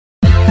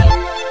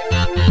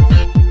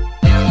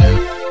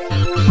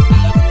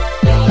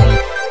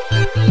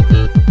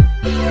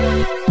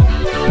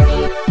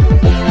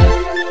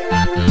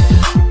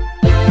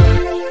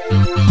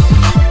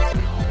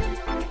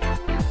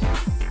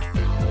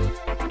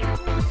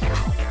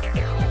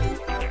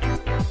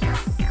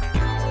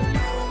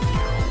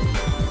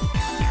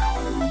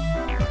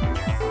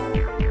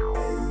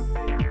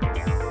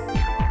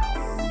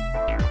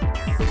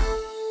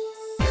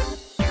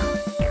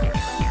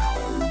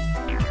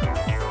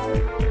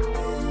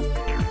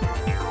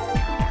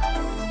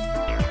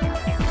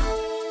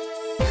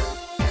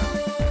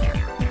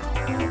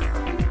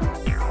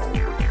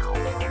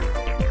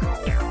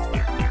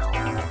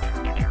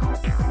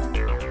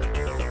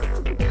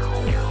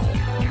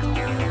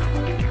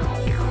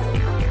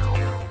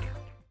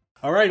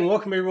All right, and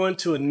welcome everyone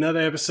to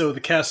another episode of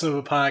the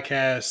Casanova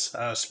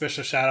Podcast.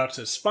 Special shout out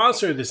to the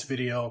sponsor of this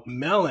video,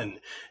 Melon.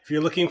 If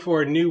you're looking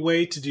for a new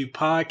way to do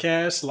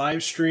podcasts,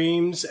 live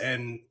streams,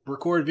 and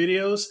record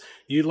videos,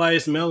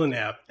 utilize Melon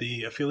app.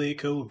 The affiliate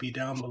code will be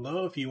down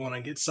below if you want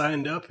to get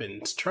signed up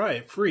and try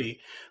it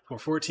free for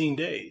 14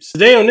 days.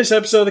 Today on this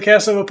episode of the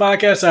Casanova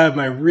Podcast, I have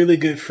my really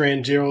good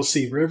friend, Gerald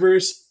C.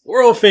 Rivers,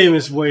 world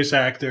famous voice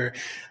actor,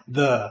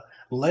 the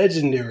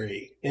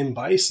legendary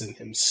M.Bison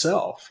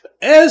himself,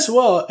 as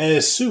well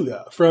as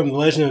Suga from The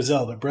Legend of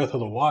Zelda: Breath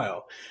of the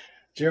Wild.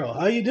 Gerald,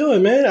 how you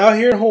doing, man? Out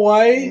here in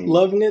Hawaii,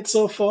 loving it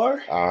so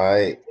far?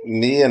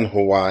 Me and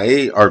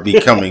Hawaii are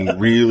becoming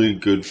really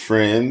good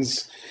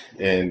friends,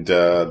 and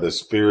the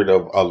spirit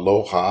of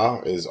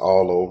aloha is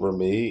all over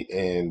me,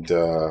 and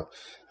the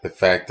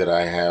fact that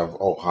I have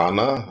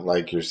ohana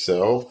like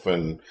yourself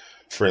and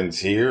friends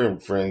here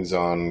and friends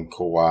on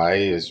Kauai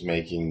is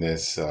making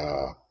this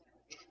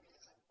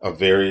a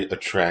very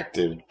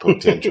attractive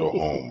potential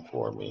home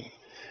for me.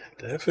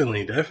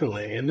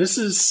 Definitely. And this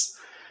is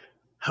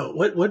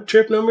what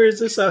trip number is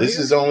this out This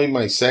here? is only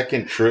my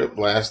second trip.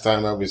 Last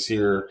time I was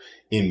here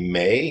in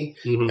May,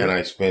 and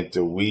I spent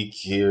a week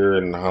here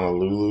in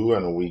Honolulu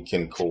and a week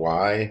in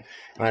Kauai.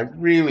 And I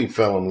really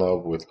fell in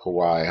love with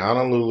Kauai.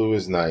 Honolulu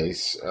is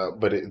nice,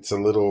 but it's a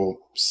little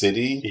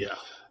city. Yeah.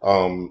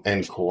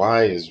 And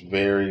Kauai is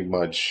very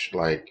much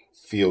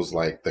feels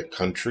like the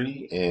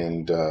country,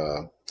 and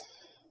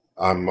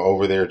I'm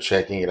over there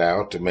checking it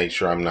out to make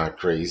sure I'm not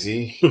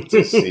crazy,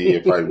 to see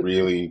if I'm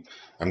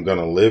going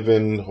to live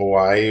in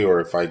Hawaii or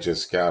if I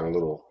just got a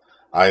little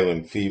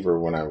island fever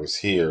when I was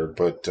here.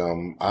 But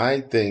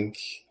I think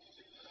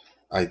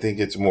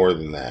it's more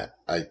than that.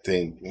 I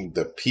think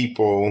the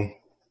people,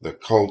 the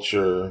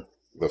culture,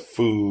 the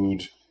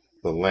food,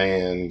 the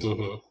land,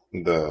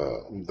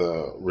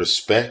 the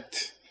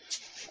respect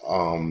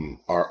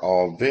are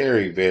all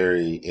very,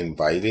 very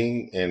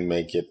inviting and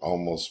make it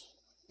almost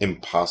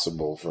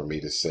impossible for me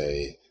to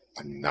say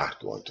I'm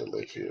not going to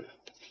live here.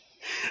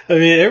 I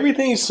mean,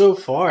 everything so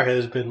far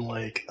has been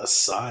like a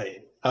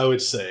sign, I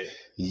would say.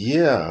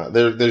 Yeah,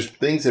 there's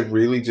things have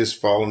really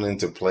just fallen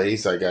into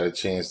place. I got a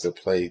chance to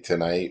play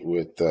tonight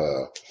with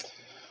an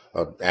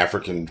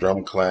African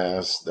drum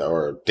class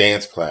or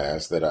dance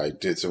class that I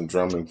did some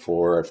drumming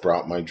for. I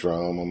brought my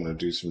drum. I'm going to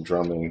do some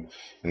drumming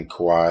in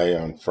Kauai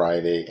on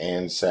Friday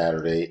and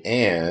Saturday,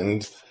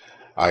 and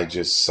I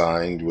just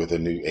signed with a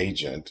new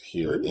agent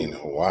here in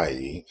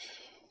Hawaii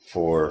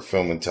for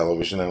film and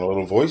television and a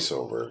little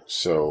voiceover.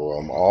 So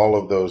all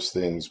of those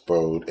things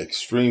bode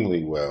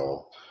extremely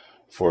well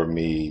for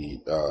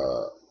me.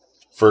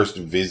 First,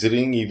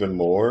 visiting even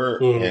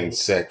more, and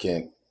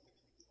second,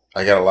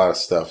 I got a lot of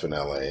stuff in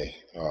LA.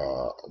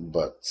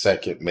 But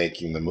second,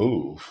 making the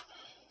move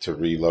to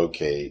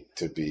relocate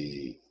to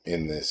be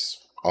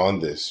on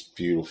this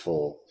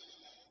beautiful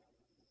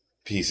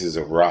pieces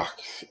of rock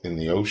in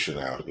the ocean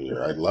out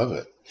here. I love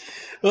it.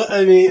 Well,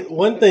 I mean,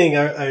 one thing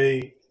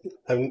I've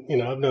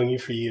known you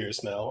for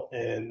years now,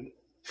 and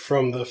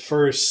from the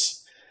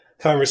first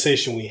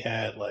conversation we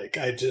had,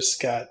 I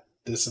just got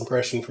this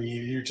impression for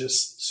you. You're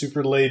just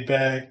super laid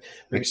back,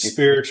 very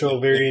spiritual,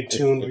 very in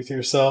tune with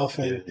yourself,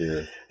 and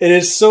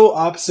it's so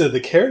opposite of the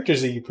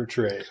characters that you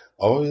portray.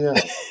 Oh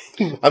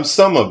yeah,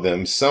 some of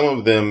them. Some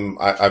of them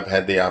I've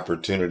had the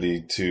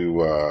opportunity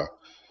to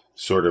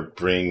sort of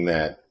bring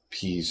that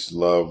peace,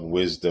 love,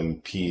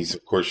 wisdom, peace.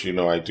 Of course,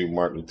 I do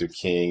Martin Luther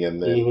King,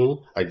 and then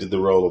I did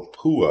the role of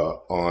Pua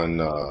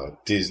on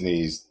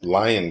Disney's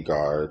Lion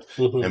Guard,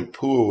 and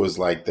Pua was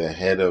like the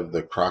head of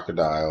the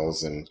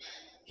crocodiles, and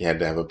he had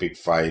to have a big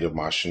fight of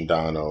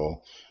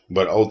Mashindano,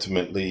 but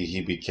ultimately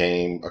he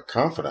became a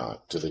confidant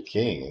to the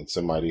king and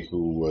somebody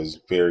who was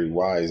very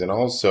wise. And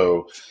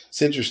also,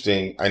 it's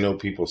interesting, I know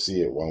people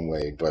see it one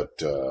way,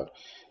 but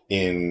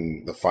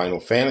in the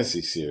Final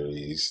Fantasy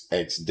series,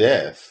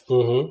 Ex-Death,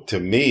 to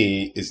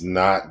me, is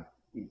not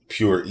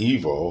pure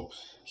evil.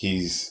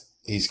 He's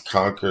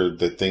conquered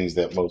the things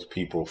that most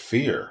people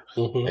fear.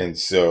 And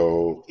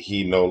so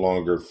he no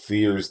longer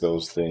fears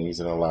those things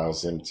and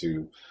allows him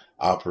to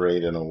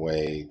operate in a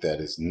way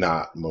that is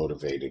not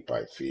motivated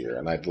by fear.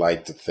 And I'd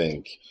like to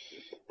think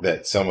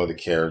that some of the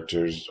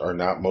characters are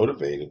not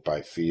motivated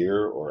by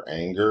fear or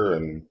anger,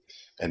 and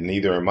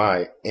neither am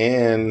I.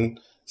 And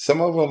some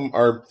of them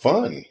are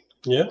fun.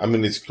 Yeah. I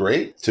mean, it's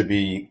great to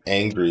be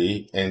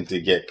angry and to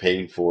get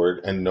paid for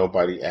it and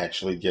nobody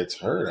actually gets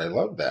hurt. I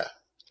love that.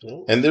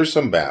 Yeah. And there's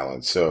some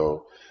balance.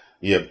 So,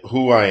 yeah,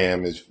 who I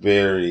am is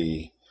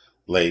very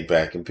laid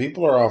back. And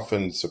people are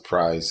often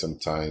surprised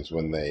sometimes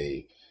when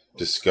they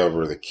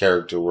discover the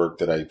character work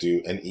that I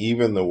do, and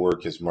even the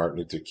work as Martin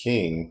Luther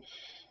King,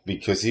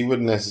 because he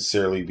wouldn't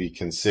necessarily be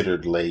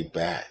considered laid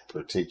back,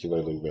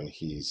 particularly when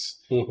he's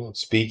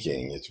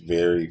speaking. It's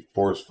very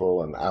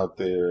forceful and out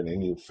there and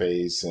in your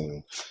face.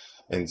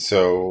 And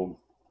so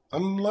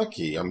I'm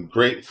lucky. I'm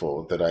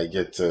grateful that I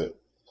get to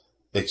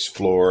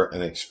explore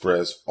and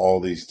express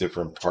all these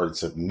different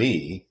parts of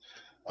me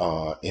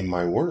in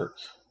my work.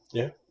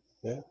 Yeah,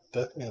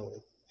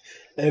 definitely.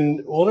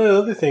 And one of the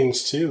other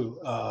things too,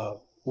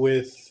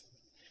 with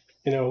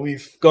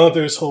we've gone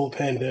through this whole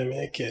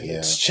pandemic and Yeah.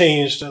 it's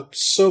changed up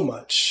so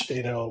much,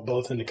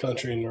 both in the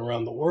country and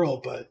around the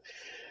world, but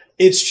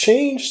it's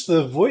changed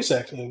the voice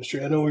acting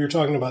industry. I know we were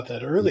talking about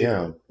that earlier,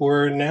 Yeah.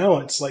 where now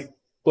it's like,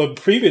 well,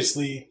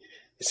 previously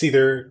it's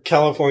either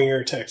California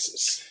or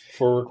Texas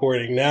for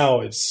recording.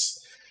 Now it's,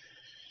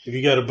 if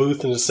you got a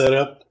booth and a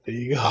setup, there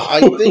you go.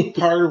 I think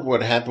part of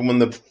what happened when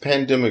the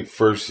pandemic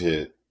first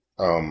hit,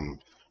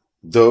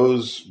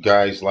 those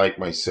guys like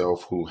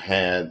myself who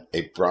had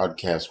a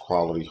broadcast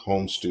quality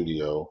home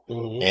studio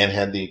Mhm. and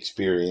had the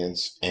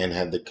experience and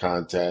had the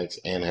contacts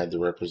and had the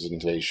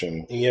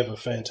representation. And you have a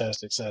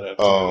fantastic setup.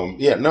 Too.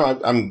 Yeah, no,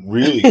 I'm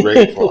really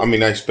grateful. I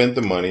mean, I spent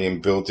the money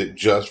and built it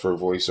just for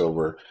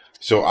voiceover.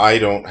 So I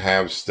don't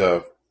have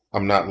stuff.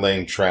 I'm not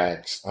laying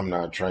tracks. I'm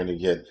not trying to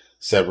get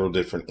several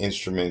different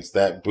instruments.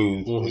 That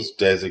booth Mhm. is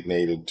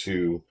designated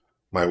to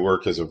my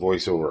work as a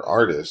voiceover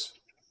artist.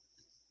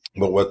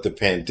 But what the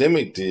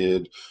pandemic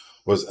did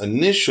was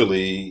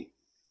initially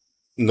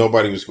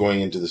nobody was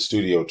going into the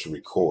studio to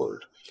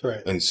record.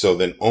 Right. And so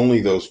then only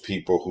those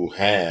people who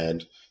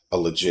had a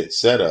legit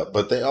setup,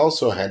 but they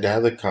also had to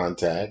have the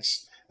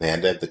contacts, they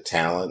had to have the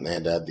talent, and they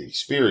had to have the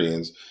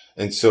experience.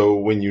 And so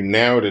when you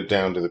narrowed it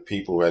down to the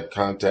people who had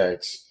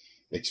contacts,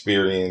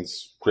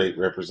 experience, great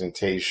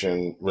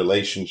representation,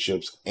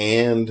 relationships,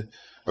 and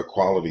a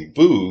quality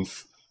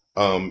booth,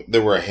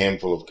 there were a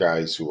handful of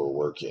guys who were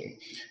working.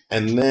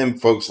 And then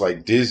folks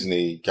like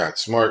Disney got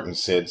smart and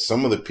said,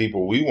 some of the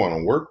people we want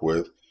to work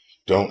with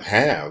don't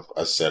have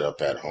a setup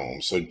at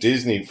home. So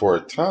Disney, for a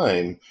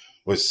time,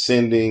 was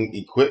sending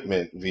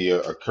equipment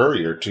via a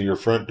courier to your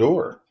front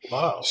door.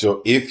 Wow.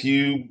 So if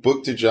you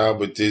booked a job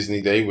with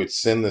Disney, they would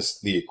send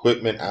the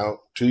equipment out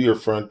to your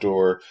front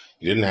door.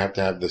 You didn't have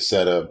to have the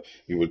setup.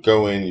 You would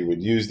go in, you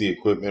would use the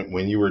equipment.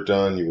 When you were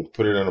done, you would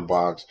put it in a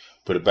box,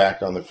 put it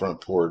back on the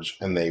front porch,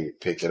 and they would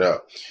pick it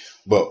up.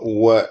 But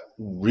what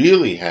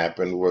really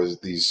happened was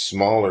these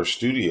smaller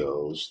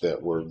studios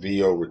that were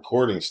VO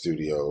recording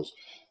studios,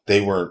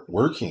 they weren't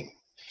working.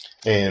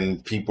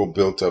 And people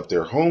built up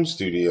their home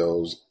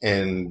studios,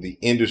 and the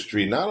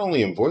industry, not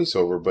only in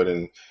voiceover, but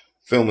in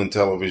film and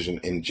television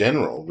in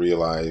general,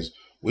 realized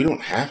we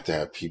don't have to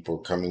have people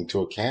coming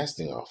to a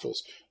casting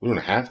office. We don't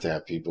have to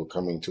have people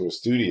coming to a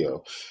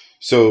studio.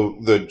 So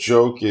the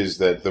joke is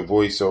that the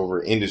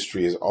voiceover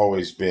industry has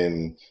always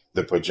been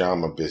the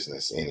pajama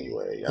business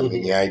anyway. I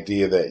mean, the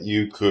idea that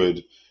you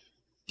could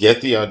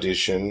get the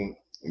audition,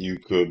 you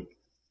could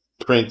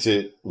print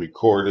it,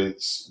 record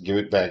it, give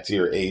it back to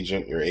your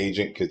agent. Your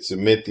agent could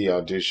submit the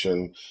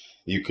audition.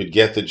 You could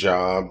get the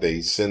job.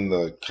 They send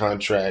the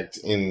contract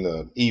in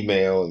the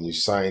email and you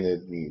sign it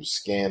and you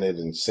scan it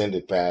and send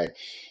it back.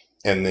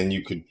 And then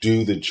you could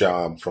do the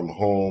job from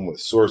home with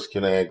Source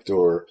Connect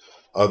or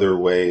other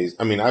ways.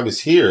 I mean, I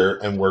was here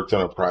and worked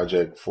on a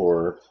project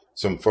for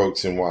some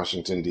folks in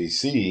Washington,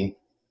 D.C.,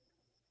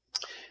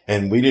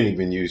 and we didn't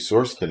even use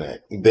Source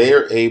Connect.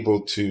 They're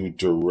able to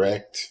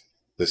direct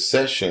the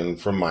session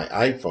from my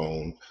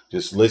iPhone,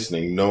 just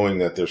listening, knowing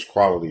that there's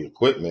quality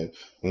equipment.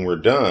 When we're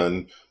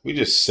done, we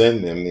just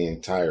send them the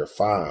entire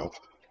file.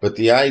 But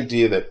the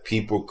idea that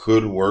people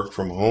could work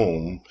from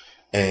home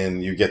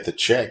and you get the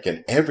check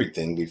and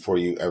everything before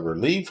you ever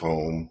leave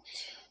home,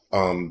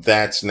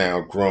 that's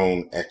now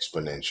grown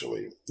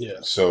exponentially.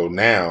 Yeah. So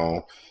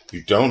now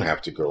you don't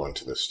have to go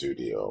into the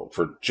studio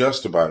for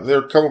just about, there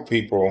are a couple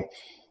people,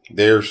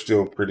 they're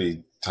still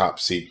pretty top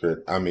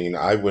secret. I mean,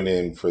 I went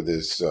in for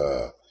this,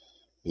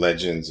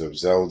 Legends of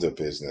Zelda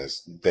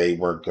business. They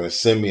weren't going to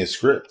send me a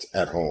script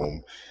at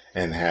home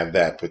and have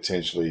that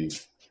potentially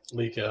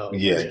leak out.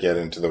 Get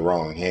into the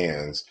wrong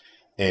hands.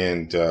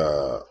 And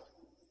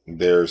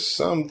there's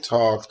some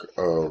talk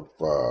of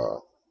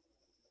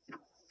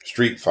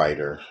Street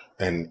Fighter,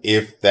 and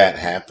if that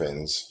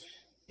happens,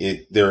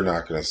 they're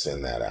not going to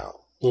send that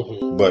out.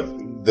 Mm-hmm.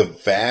 But the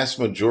vast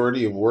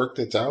majority of work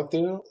that's out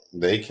there,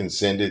 they can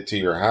send it to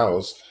your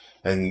house.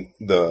 And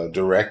the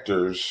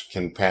directors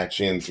can patch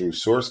in through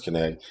Source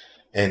Connect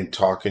and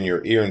talk in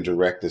your ear and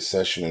direct the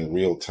session in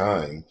real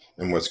time.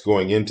 And what's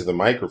going into the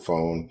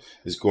microphone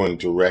is going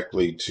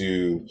directly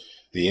to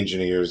the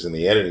engineers in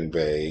the editing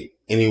bay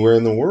anywhere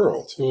in the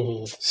world.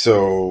 Mm-hmm.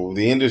 So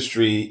the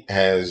industry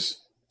has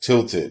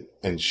tilted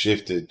and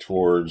shifted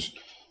towards,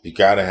 you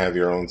got to have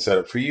your own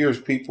setup. For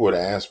years, people would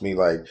ask me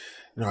like,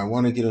 I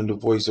want to get into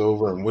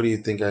voiceover and what do you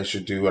think I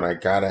should do?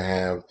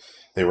 And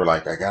they were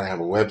like, I got to have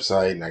a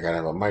website and I got to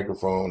have a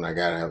microphone. I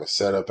got to have a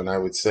setup. And I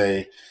would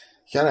say,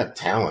 you got to have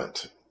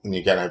talent and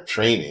you got to have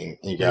training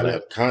and you got to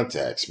have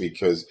contacts,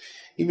 because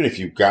even if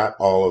you got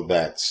all of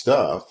that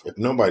stuff, if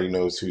nobody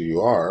knows who you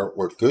are,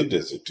 what good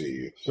does it do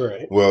you?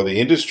 Right. Well, the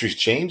industry's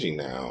changing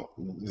now.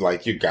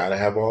 Like, you got to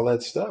have all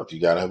that stuff. You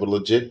got to have a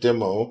legit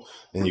demo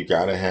and you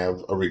got to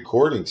have a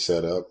recording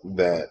setup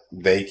that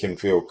they can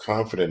feel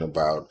confident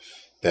about,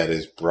 that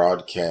is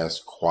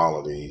broadcast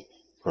quality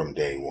from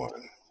day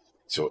one.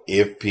 So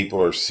if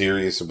people are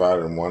serious about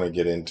it and want to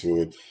get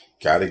into it,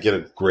 got to get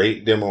a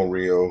great demo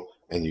reel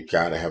and you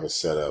got to have a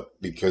setup,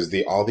 because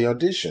all the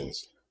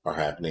auditions are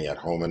happening at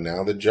home, and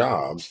now the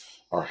jobs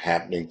are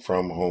happening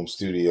from home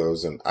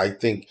studios. And I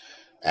think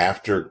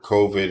after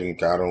COVID, and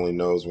God only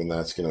knows when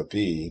that's going to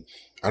be,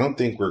 I don't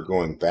think we're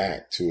going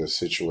back to a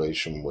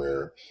situation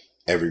where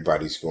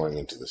everybody's going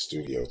into the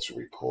studio to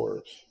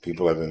record.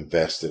 People have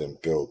invested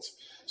and built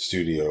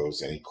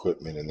studios and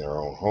equipment in their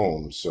own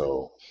homes.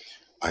 So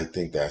I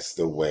think that's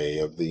the way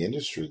of the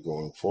industry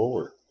going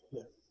forward.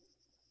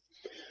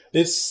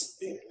 It's,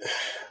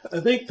 I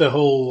think the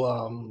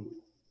whole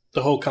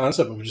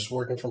concept of just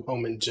working from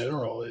home in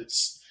general,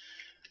 it's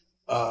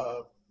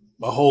a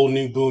whole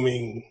new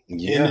booming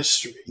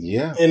industry.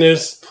 Yeah. And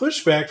there's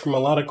pushback from a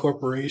lot of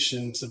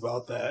corporations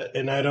about that.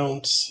 And I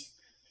don't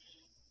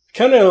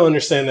kind of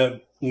understand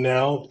that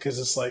now, because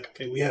it's like,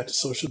 okay, we have to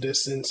social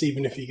distance.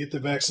 Even if you get the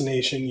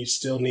vaccination, you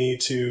still need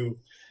to,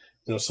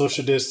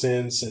 social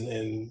distance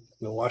and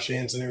wash your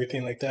hands and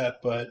everything like that.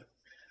 But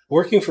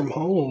working from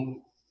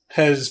home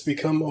has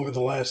become, over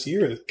the last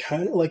year,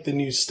 kind of like the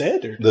new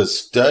standard. The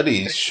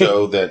studies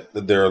show that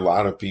there are a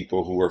lot of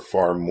people who are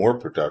far more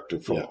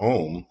productive from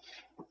home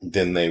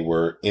than they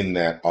were in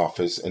that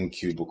office and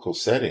cubicle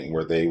setting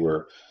where they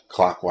were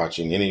clock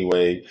watching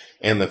anyway.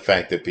 And the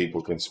fact that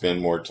people can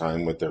spend more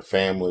time with their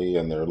family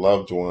and their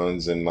loved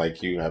ones, and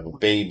like you have a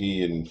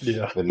baby and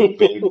the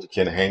baby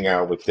can hang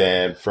out with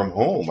dad from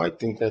home. I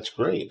think that's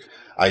great.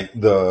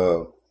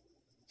 The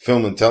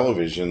film and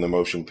television, the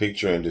motion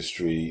picture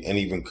industry, and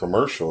even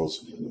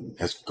commercials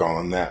has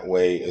gone that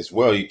way as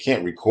well. You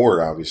can't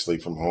record, obviously,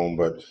 from home,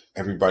 but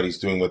everybody's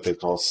doing what they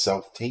call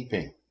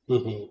self-taping.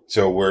 Mm-hmm.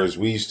 So whereas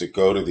we used to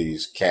go to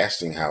these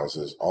casting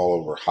houses all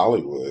over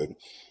Hollywood,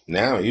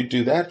 now you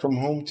do that from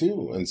home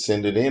too and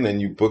send it in,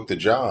 and you book the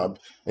job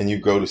and you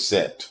go to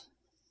set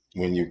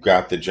when you've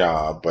got the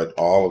job. But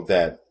all of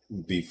that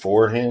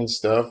beforehand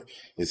stuff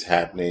is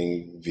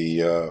happening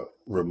via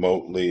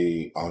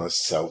remotely on a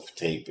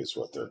self-tape is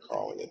what they're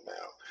calling it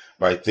now.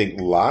 But I think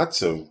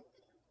lots of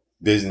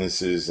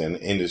businesses and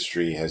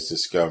industry has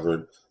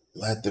discovered,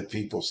 let the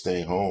people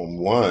stay home.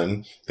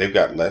 One, they've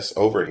got less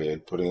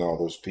overhead putting all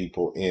those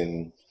people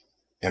in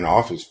an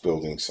office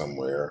building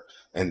somewhere.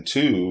 And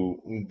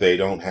two, they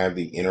don't have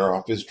the inner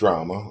office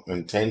drama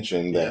and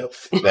tension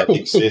that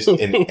exists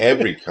in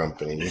every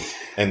company.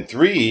 And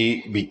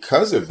three,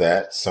 because of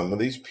that, some of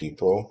these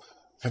people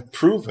have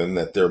proven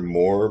that they're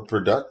more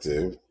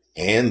productive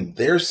and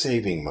they're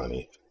saving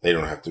money. They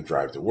don't have to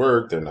drive to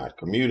work. They're not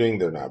commuting.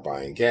 They're not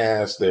buying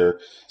gas. They're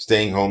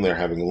staying home. They're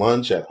having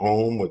lunch at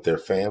home with their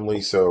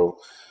family. So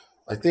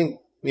I think,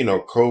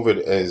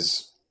 COVID,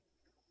 as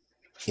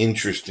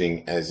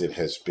interesting as it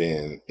has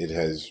been, it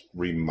has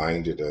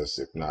reminded us,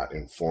 if not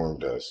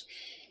informed us,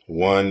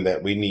 one,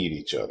 that we need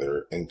each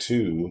other, and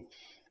two,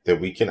 that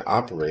we can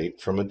operate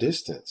from a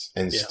distance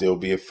and still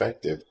be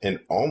effective in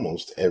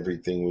almost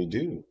everything we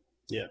do.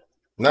 Yeah.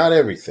 Not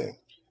everything,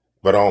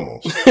 but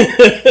almost.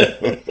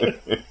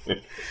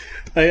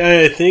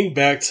 I think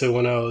back to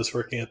when I was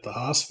working at the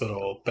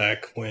hospital,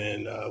 back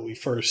when we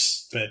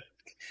first met.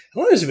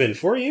 How long has it been?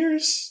 4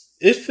 years?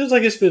 It feels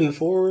like it's been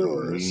 4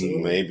 or so.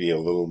 Maybe a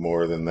little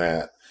more than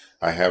that.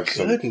 I have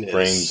some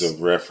frames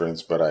of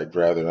reference, but I'd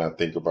rather not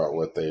think about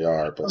what they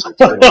are. But it's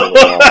been a little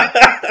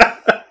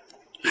while.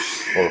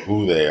 Or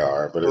who they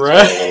are, but it's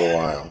been a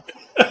little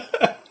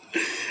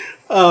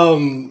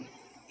while.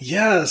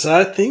 Yeah, so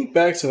I think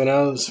back to when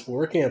I was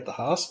working at the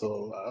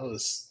hospital. I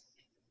was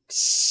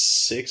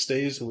 6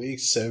 days a week,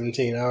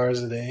 17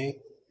 hours a day.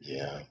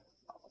 Yeah.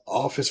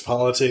 Office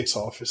politics,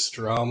 office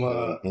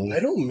drama. Mm-hmm. I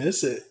don't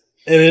miss it.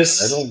 And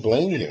I don't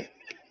blame you.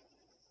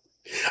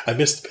 I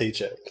missed the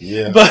paycheck.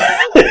 Yeah. But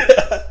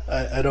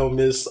I don't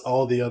miss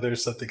all the other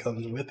stuff that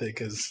comes with it,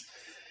 because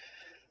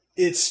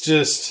it's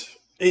just,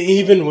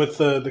 even with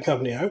the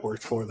company I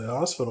worked for, the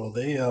hospital,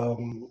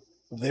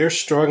 they're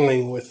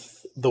struggling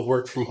with the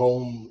work from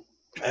home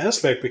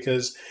aspect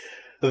because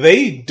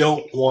they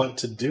don't want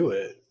to do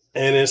it.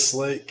 And it's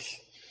like,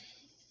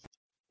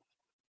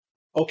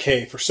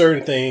 okay, for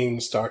certain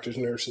things, doctors,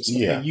 nurses,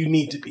 you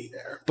need to be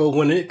there. But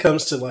when it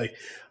comes to like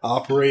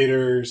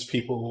operators,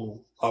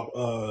 people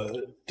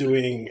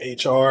doing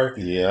HR,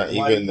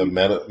 even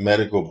the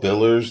medical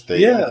billers,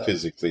 they don't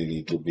physically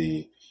need to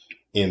be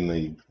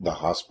in the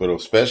hospital,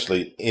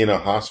 especially in a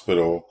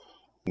hospital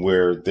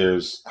where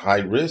there's high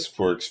risk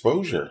for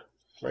exposure.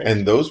 Right.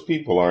 And those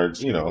people aren't,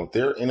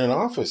 they're in an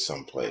office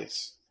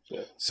someplace.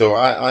 Yeah. So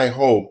I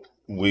hope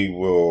we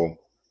will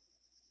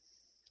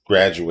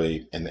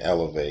graduate and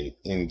elevate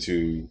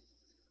into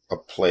a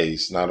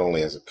place, not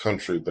only as a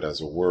country, but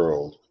as a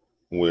world,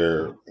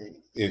 where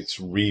it's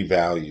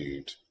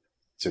revalued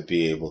to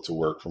be able to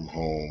work from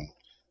home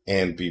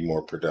and be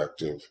more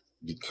productive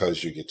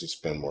because you get to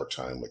spend more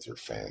time with your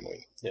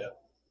family. Yeah.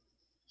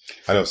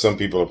 I know some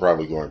people are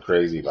probably going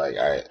crazy, like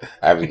I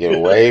have to get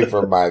away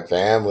from my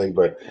family,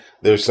 but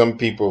there's some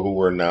people who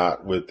are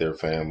not with their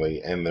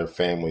family, and their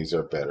families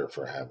are better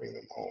for having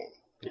them home.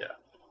 Yeah,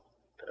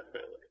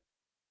 definitely.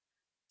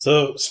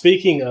 So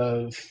speaking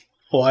of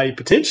Hawaii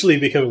potentially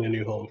becoming a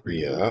new home for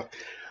you,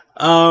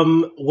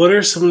 what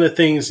are some of the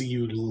things that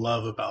you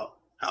love about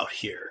out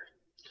here?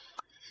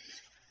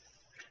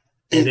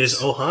 And is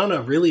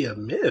Ohana really a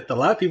myth? A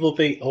lot of people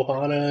think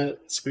Ohana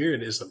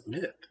spirit is a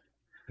myth.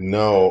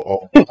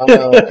 No,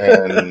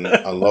 Ohana and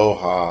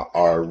Aloha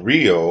are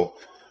real.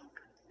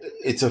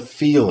 It's a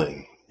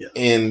feeling. Yeah.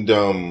 And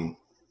I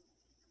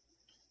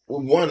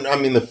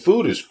mean, the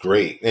food is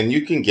great, and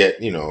you can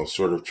get,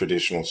 sort of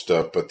traditional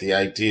stuff, but the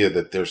idea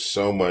that there's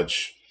so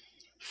much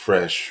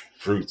fresh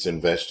fruits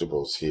and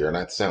vegetables here, and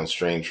that sounds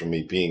strange for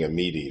me being a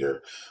meat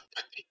eater,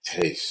 but they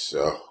taste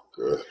so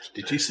good.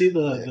 Did you see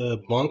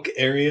the monk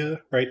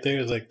area right there?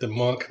 It's like the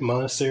monk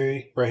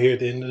monastery right here at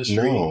the end of the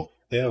street. No.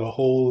 They have a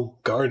whole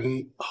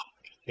garden. Oh,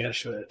 I gotta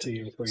show that to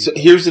you. So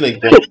here's an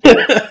example.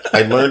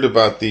 I learned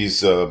about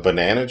these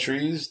banana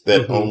trees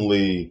that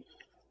only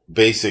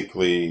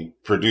basically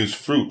produce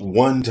fruit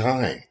one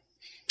time.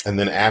 And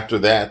then after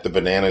that, the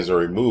bananas are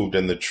removed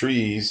and the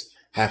trees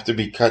have to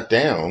be cut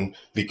down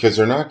because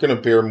they're not going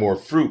to bear more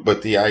fruit.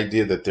 But the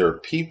idea that there are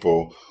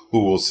people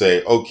who will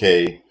say,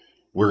 okay,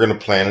 we're going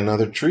to plant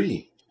another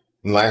tree.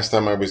 And last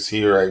time I was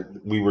here,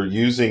 we were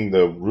using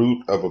the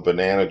root of a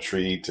banana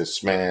tree to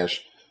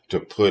smash to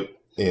put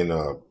in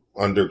a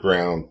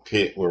underground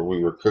pit where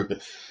we were cooking.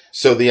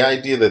 So the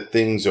idea that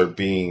things are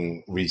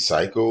being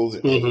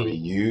recycled and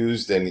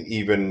reused, and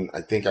even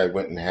I think I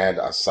went and had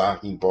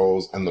acai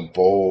bowls, and the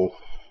bowl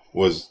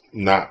was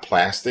not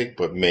plastic,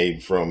 but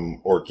made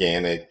from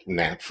organic,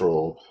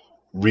 natural,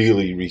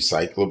 really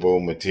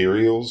recyclable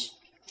materials.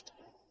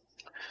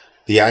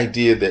 The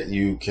idea that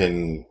you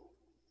can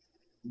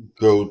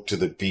go to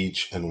the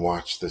beach and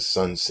watch the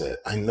sunset.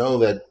 I know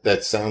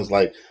that sounds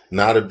like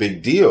not a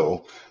big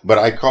deal, but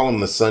I call them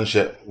the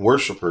sunset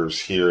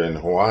worshipers here in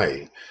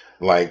Hawaii.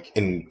 Like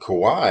in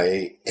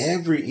Kauai,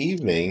 every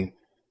evening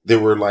there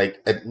were like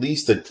at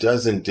least a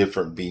dozen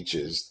different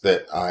beaches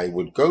that I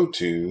would go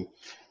to,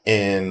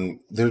 and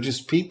they're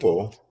just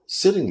people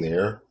sitting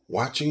there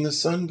watching the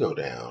sun go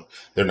down.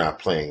 They're not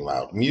playing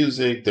loud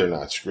music. They're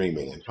not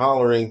screaming and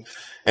hollering.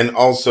 And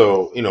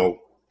also,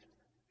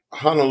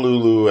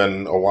 Honolulu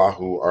and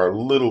Oahu are a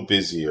little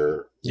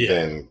busier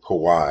than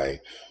Kauai,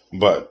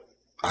 but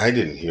I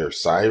didn't hear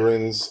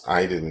sirens.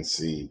 I didn't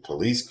see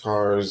police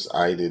cars.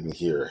 I didn't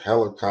hear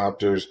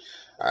helicopters.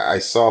 I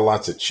saw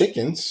lots of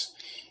chickens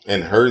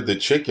and heard the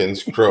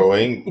chickens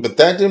crowing, but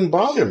that didn't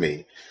bother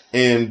me.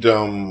 And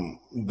the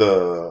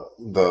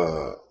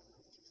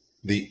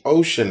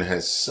ocean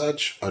has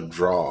such a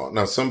draw.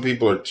 Now, some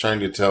people are trying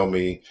to tell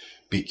me,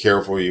 be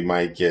careful, you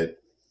might get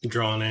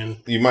drawn in.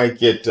 You might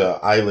get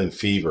island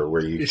fever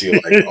where you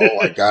feel like, oh,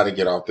 I got to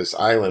get off this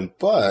island.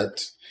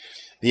 But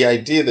the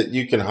idea that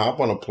you can hop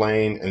on a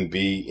plane and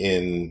be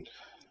in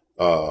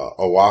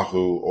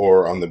Oahu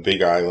or on the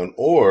Big Island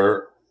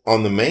or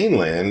on the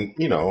mainland,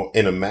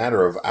 in a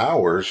matter of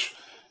hours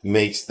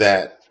makes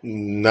that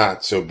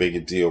not so big a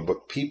deal.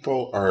 But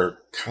people are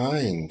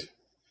kind.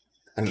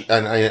 And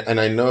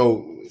I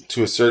know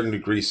to a certain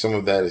degree some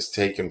of that is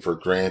taken for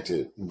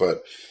granted.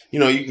 But,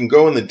 you can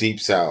go in the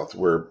Deep South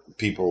where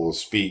people will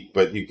speak,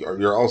 but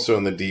you're also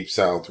in the Deep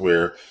South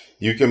where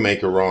you can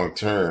make a wrong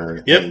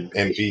turn and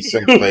be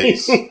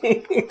someplace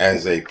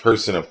as a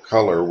person of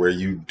color where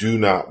you do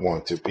not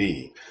want to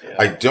be. Yeah.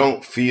 I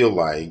don't feel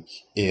like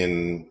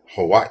in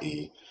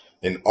Hawaii,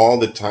 in all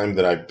the time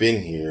that I've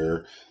been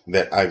here,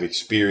 that I've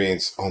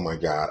experienced, oh my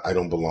God, I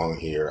don't belong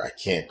here. I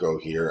can't go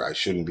here. I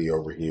shouldn't be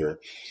over here.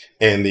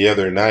 And the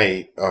other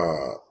night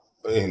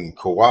in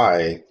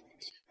Kauai,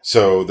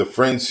 so the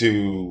friends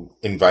who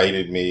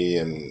invited me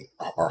and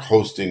are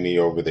hosting me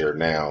over there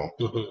now,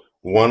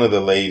 one of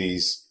the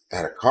ladies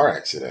had a car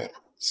accident.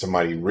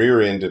 Somebody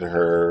rear-ended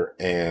her,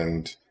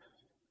 and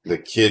the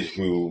kid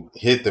who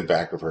hit the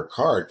back of her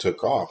car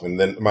took off. And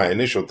then my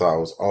initial thought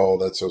was, oh,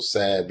 that's so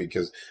sad,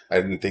 because I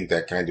didn't think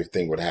that kind of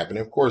thing would happen.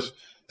 Of course,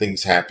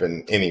 things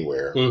happen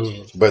anywhere.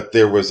 But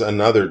there was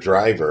another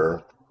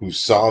driver who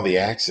saw the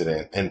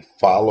accident and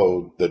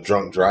followed the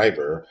drunk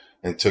driver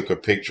and took a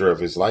picture of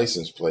his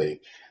license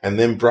plate and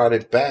then brought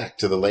it back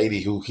to the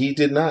lady who he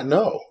did not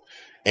know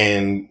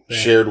and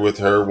shared with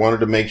her, wanted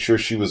to make sure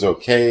she was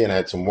okay, and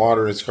had some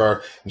water in his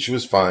car, and she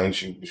was fine.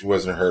 She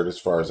wasn't hurt as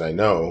far as I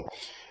know.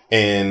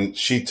 And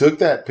she took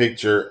that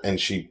picture and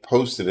she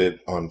posted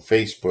it on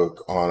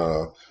Facebook on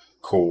a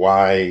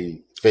Kauai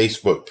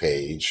Facebook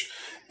page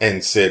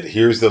and said,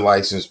 here's the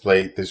license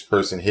plate. This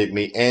person hit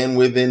me. And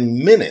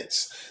within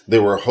minutes,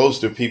 there were a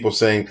host of people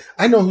saying,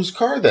 I know whose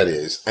car that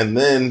is. And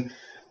then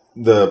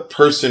the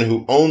person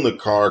who owned the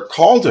car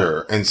called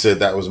her and said,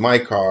 that was my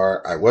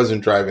car. I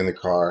wasn't driving the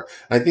car.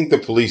 I think the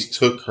police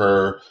took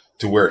her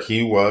to where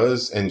he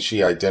was, and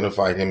she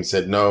identified him and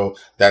said, no,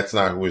 that's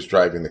not who was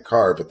driving the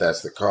car, but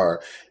that's the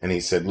car. And he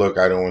said, look,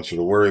 I don't want you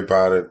to worry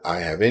about it. I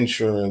have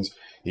insurance.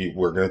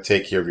 We're going to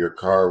take care of your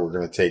car. We're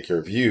going to take care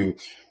of you.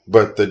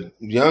 But the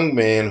young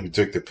man who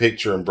took the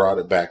picture and brought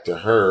it back to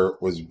her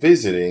was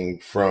visiting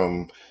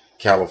from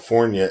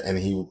California, and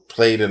he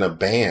played in a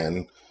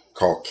band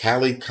called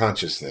Cali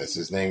Consciousness.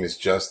 His name is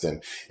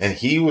Justin. And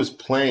he was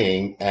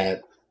playing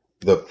at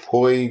the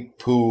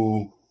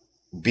Poipu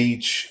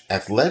beach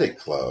athletic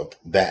club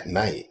that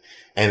night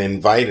and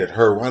invited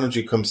her, why don't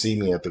you come see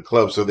me at the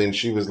club? So then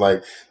she was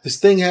like, this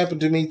thing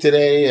happened to me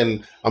today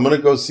and I'm going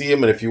to go see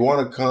him. And if you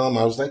want to come,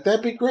 I was like,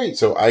 that'd be great.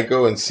 So I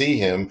go and see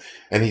him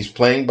and he's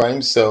playing by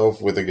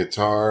himself with a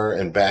guitar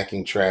and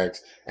backing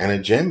tracks and a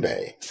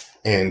djembe.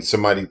 And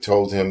somebody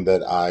told him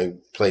that I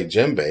played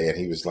djembe and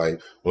he was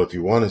like, well, if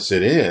you want to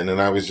sit in.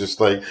 And I was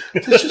just like,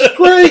 this is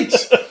great.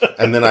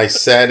 And then I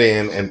sat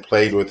in and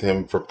played with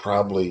him for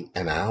probably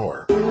an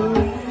hour.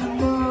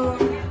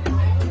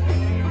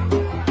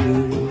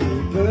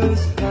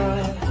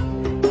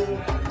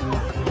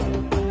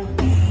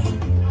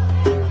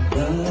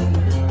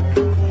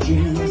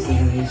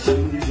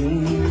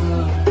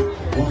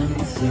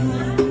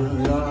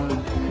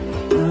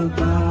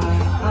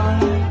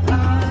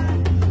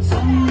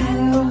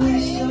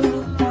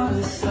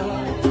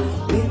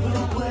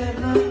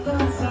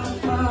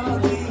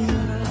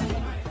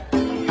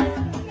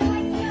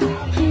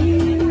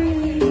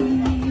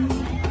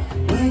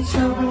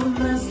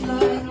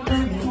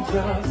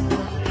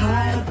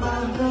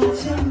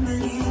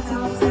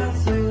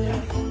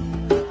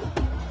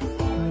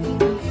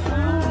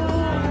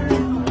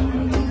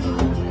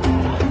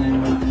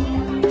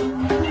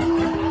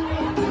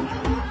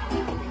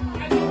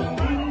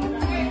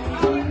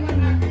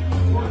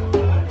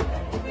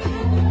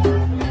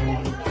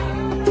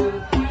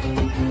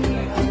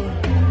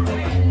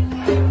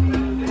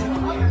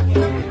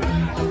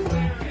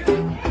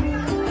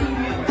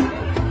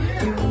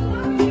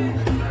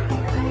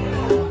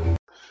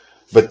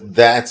 But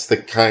that's the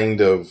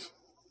kind of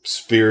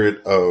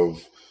spirit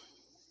of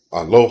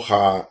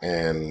aloha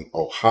and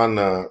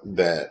ohana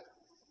that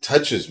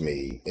touches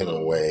me in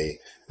a way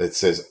that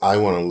says, I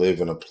want to live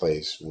in a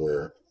place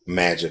where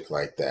magic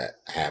like that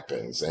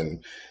happens.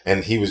 And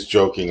he was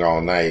joking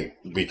all night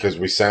because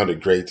we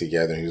sounded great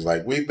together. He was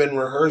like, we've been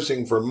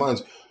rehearsing for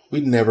months.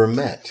 We'd never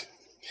met.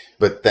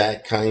 But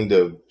that kind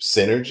of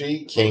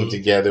synergy came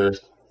together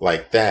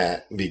like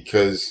that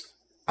because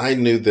I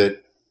knew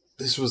that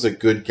this was a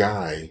good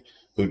guy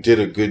who did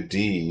a good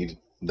deed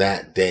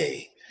that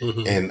day.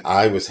 And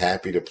I was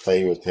happy to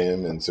play with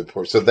him and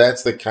support. So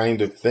that's the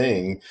kind of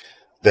thing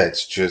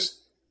that's just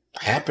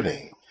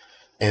happening.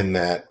 And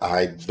that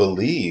I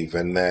believe,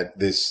 and that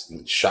this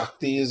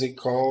Shakti, is it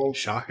called?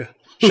 Shaka.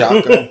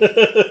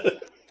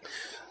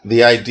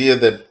 The idea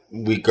that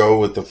we go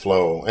with the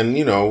flow. And,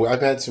 you know,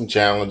 I've had some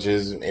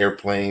challenges and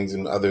airplanes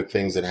and other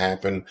things that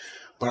happen.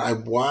 But I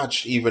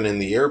watch even in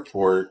the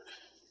airport,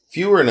 if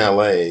you were in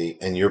LA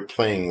and your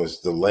plane was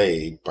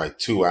delayed by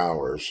 2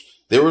 hours,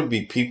 there would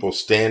be people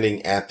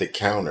standing at the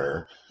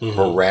counter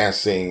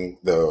harassing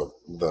the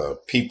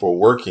people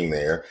working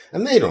there,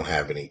 and they don't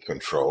have any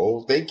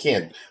control. They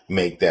can't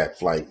make that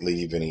flight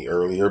leave any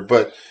earlier.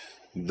 But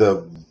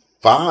the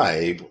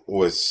vibe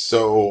was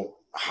so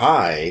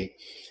high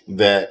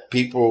that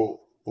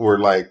people were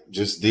like,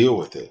 just deal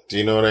with it. Do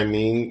you know what I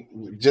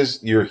mean?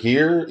 Just, you're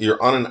here,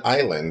 you're on an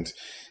island.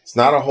 It's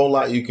not a whole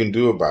lot you can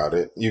do about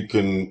it. You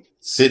can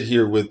sit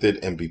here with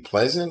it and be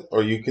pleasant,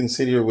 or you can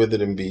sit here with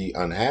it and be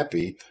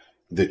unhappy.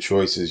 The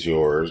choice is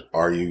yours.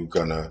 Are you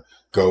gonna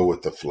go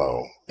with the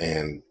flow?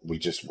 And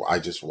I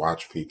just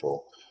watch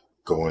people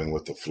going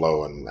with the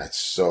flow, and that's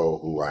so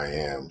who I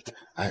am.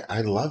 I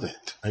love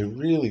it. I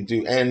really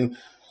do. And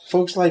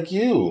folks like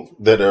you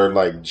that are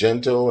like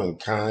gentle and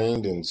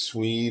kind and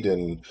sweet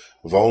and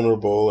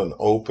vulnerable and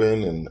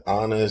open and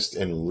honest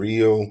and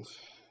real.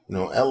 You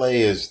know,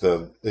 LA is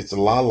it's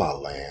la la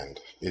land.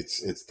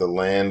 It's the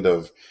land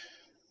of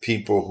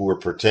people who are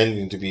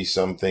pretending to be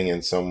something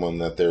and someone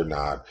that they're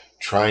not,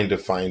 trying to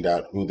find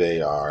out who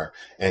they are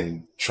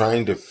and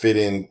trying to fit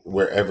in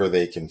wherever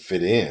they can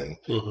fit in.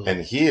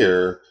 And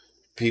here,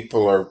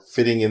 people are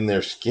fitting in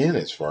their skin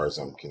as far as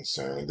I'm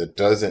concerned. That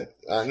doesn't,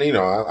 you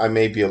know, I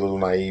may be a little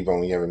naive,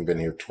 only having been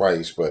here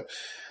twice, but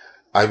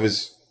I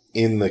was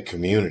in the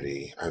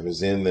community. I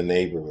was in the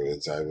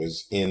neighborhoods. I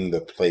was in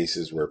the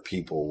places where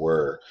people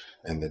were.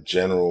 And the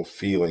general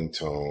feeling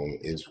tone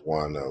is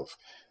one of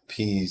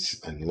peace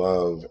and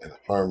love and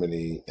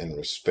harmony and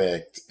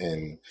respect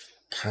and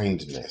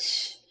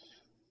kindness.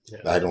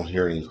 I don't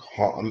hear any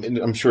harm.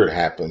 I'm sure it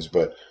happens,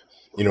 but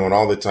you know, and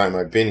all the time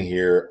I've been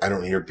here, I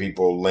don't hear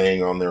people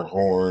laying on their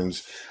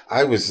horns.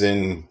 I was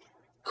in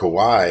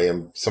Kauai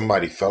and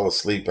somebody fell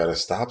asleep at a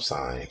stop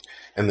sign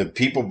and the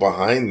people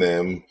behind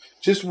them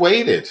just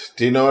waited.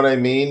 Do you know what I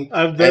mean?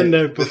 I've been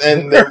there before.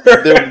 And they're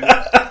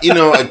you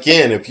know,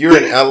 again, if you're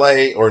in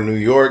LA or New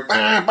York,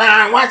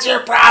 what's your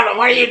problem?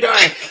 What are you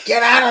doing?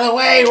 Get out of the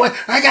way.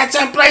 I got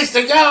someplace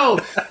to go.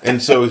 And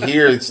so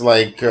here it's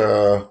like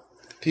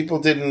people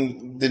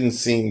didn't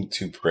seem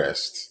too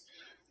pressed.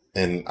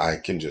 And I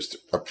can just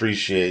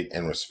appreciate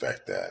and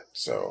respect that.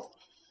 So,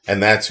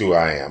 and that's who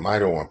I am. I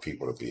don't want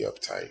people to be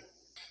uptight.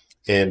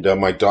 And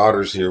my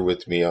daughter's here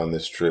with me on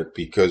this trip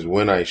because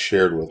when I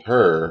shared with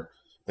her,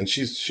 and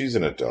she's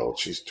an adult,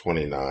 she's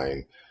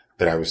 29,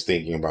 that I was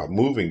thinking about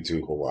moving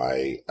to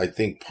Hawaii, I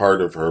think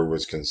part of her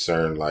was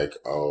concerned like,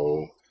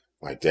 oh,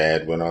 my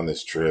dad went on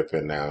this trip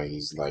and now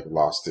he's like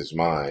lost his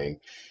mind.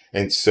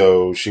 And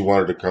so she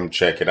wanted to come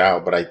check it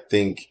out. But I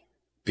think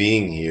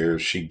being here,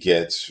 she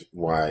gets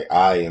why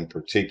I, in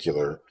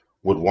particular,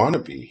 would want to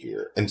be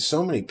here. And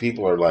so many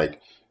people are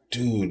like,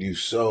 dude, you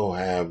so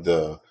have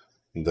the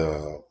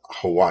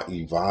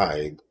Hawaii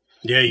vibe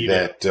Yeah, you do.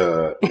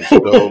 that is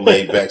so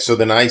laid back. So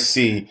then I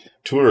see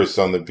tourists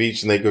on the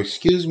beach and they go,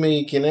 excuse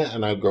me, can I?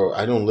 And I go,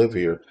 I don't live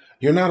here.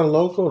 You're not a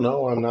local?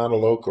 No, I'm not a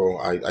local.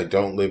 I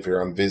don't live here.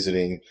 I'm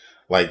visiting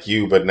like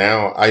you. But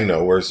now I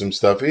know where some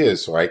stuff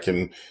is, so I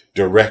can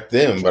direct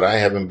them. But I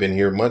haven't been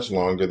here much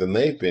longer than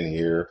they've been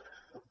here.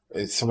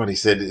 And somebody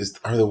said,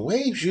 are the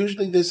waves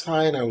usually this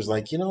high? And I was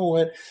like, you know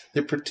what?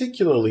 They're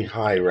particularly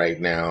high right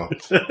now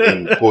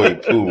in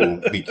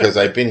Poipu because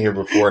I've been here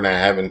before and I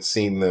haven't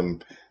seen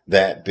them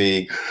that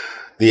big.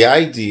 The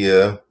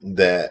idea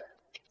that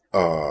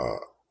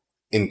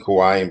in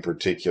Kauai in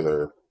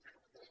particular,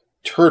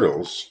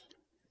 turtles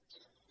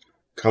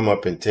come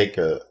up and take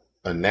a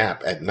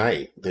nap at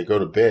night. They go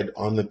to bed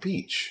on the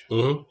beach.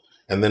 Mm-hmm.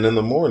 And then in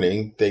the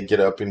morning, they get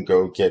up and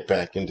go get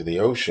back into the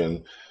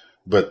ocean.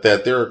 But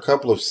that there are a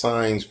couple of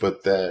signs,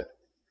 but that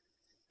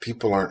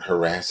people aren't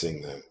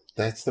harassing them.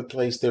 That's the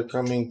place they're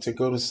coming to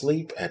go to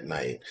sleep at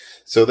night.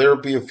 So there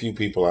will be a few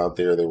people out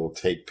there that will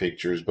take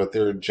pictures, but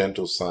there are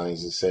gentle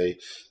signs that say,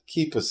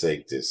 keep a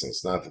safe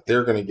distance. Not that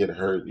they're going to get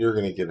hurt, you're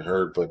going to get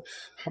hurt, but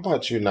how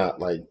about you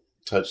not like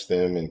touch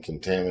them and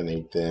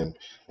contaminate them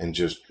and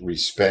just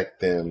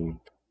respect them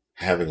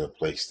having a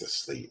place to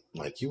sleep?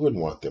 Like you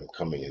wouldn't want them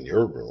coming in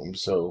your room,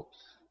 so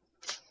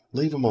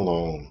leave them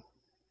alone.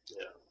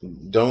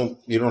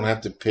 You don't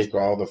have to pick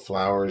all the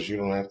flowers. You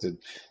don't have to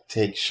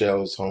take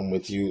shells home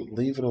with you.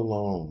 Leave it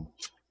alone.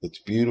 It's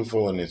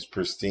beautiful and it's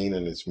pristine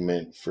and it's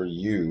meant for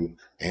you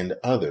and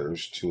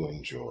others to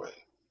enjoy.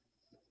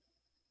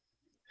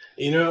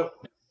 You know,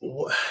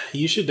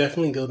 you should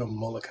definitely go to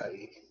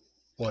Molokai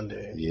one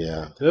day.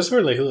 Yeah. That's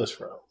where Lehula's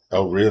from.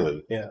 Oh,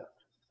 really? Yeah.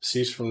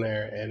 She's from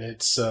there. And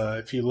it's,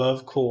 if you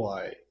love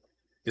Kauai,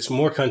 it's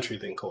more country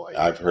than Kauai.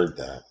 I've heard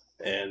that.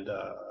 And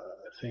I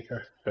think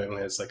her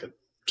family has like a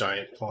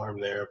giant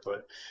farm there,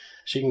 but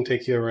she can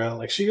take you around.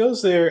 Like she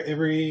goes there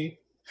every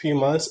few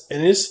months,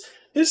 and it's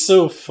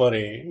so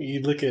funny.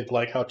 You look at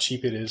like how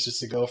cheap it is just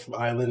to go from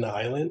island to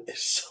island.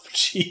 It's so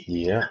cheap.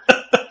 Yeah.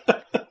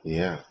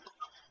 Yeah.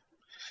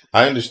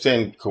 I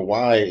understand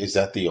Kauai, is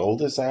that the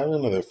oldest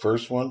island or the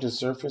first one to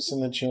surface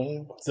in the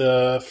chain?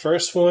 The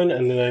first one,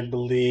 and then I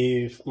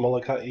believe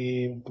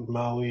Molokai,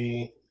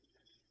 Maui,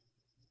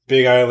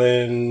 Big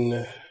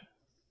Island,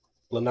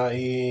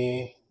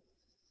 Lanai,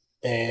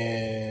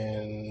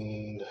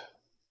 and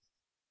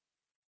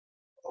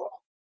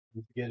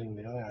I'm forgetting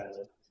the other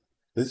island.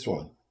 This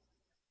one.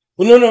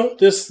 Well, no,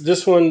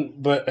 this one,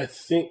 but I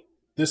think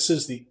this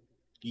is the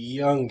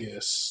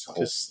youngest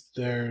because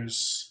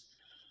there's.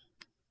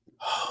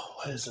 Oh,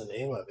 what is the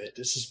name of it?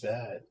 This is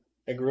bad.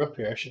 I grew up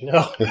here. I should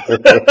know.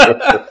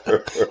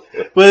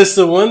 But it's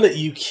the one that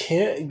you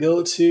can't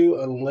go to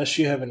unless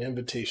you have an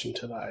invitation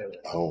to the island.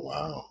 Oh,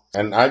 wow.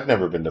 And I've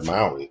never been to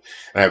Maui.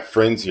 I have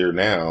friends here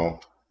now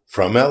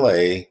from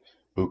LA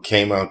who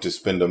came out to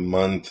spend a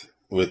month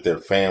with their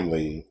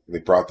family. They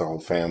brought the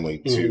whole family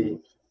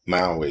to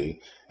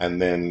Maui.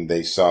 And then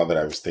they saw that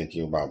I was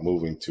thinking about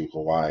moving to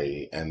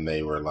Hawaii. And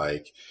they were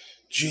like,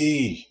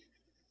 gee,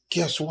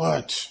 guess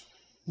what?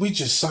 We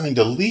just signed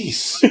a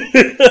lease.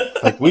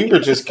 Like we were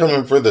just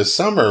coming for the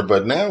summer,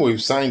 but now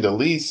we've signed a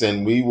lease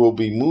and we will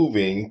be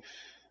moving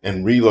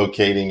and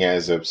relocating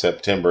as of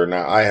September.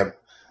 Now I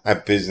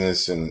have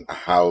business and a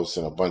house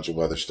and a bunch of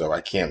other stuff. I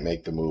can't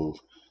make the move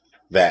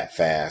that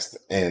fast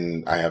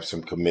and I have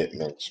some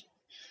commitments.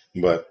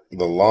 But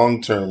the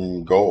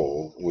long-term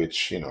goal,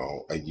 which,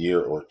 a year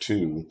or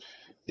two,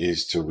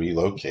 is to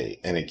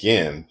relocate. And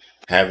again,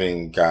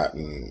 having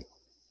gotten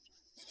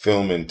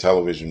film and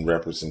television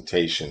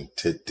representation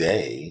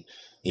today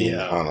in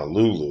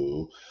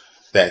Honolulu,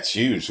 that's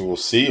huge. So we'll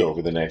see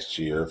over the next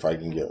year if I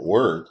can get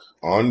work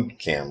on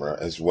camera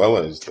as well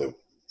as the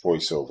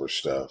voiceover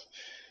stuff.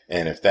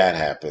 And if that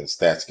happens,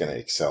 that's going to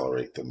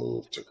accelerate the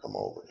move to come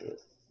over here.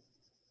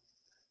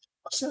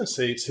 I was going to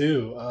say,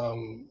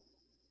 too,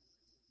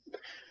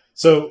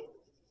 so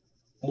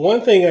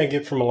one thing I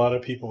get from a lot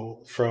of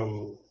people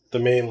from the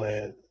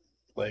mainland,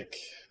 like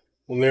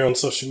when they're on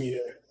social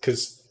media,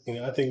 because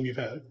I think we've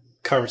had a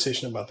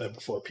conversation about that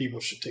before. People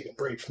should take a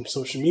break from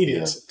social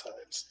media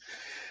sometimes.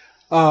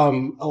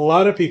 A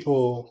lot of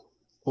people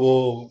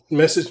will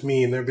message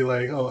me and they'll be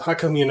like, oh, how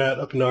come you're not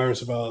up in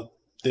arms about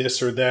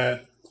this or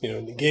that,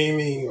 the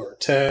gaming or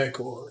tech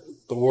or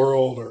the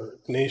world or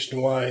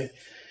nationwide?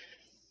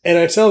 And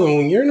I tell them,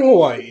 when you're in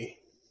Hawaii,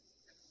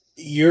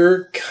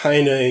 you're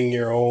kind of in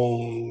your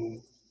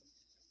own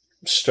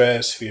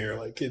stratosphere.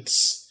 Like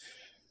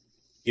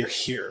you're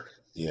here.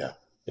 Yeah.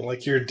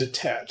 Like you're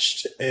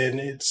detached, and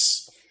it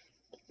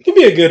can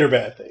be a good or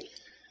bad thing.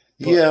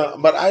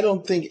 But I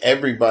don't think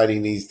everybody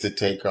needs to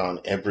take on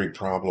every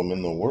problem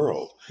in the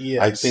world.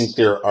 Yes. I think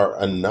there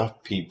are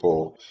enough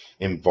people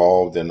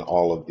involved in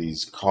all of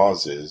these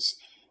causes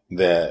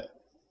that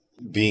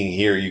being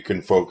here, you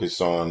can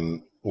focus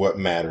on what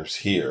matters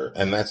here.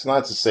 And that's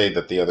not to say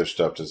that the other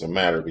stuff doesn't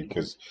matter,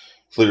 because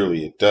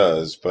clearly it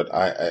does. But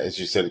as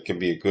you said, it can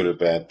be a good or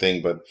bad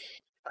thing. But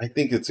I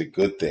think it's a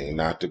good thing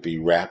not to be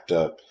wrapped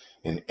up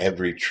in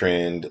every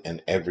trend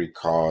and every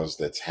cause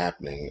that's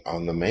happening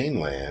on the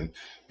mainland,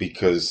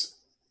 because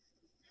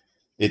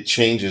it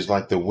changes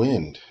like the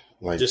wind.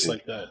 Just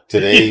like that.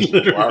 Today,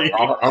 Literally.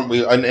 aren't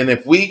we? And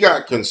if we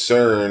got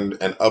concerned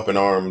and up in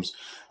arms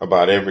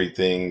about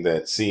everything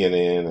that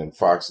CNN and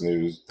Fox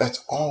News,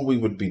 that's all we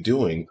would be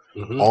doing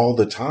all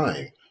the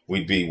time.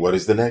 We'd be, what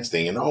is the next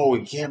thing? And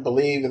we can't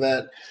believe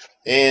that.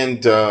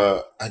 And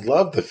I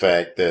love the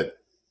fact that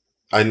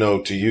I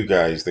know to you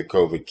guys the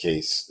COVID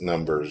case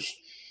numbers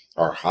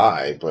are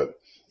high, but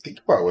think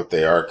about what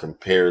they are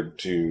compared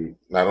to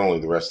not only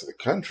the rest of the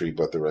country,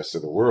 but the rest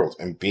of the world.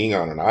 And being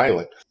on an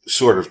island,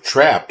 sort of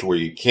trapped where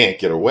you can't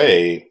get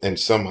away, and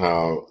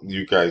somehow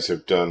you guys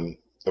have done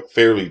a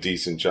fairly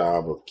decent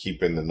job of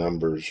keeping the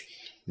numbers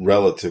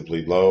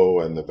relatively low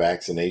and the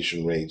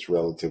vaccination rates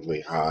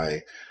relatively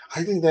high.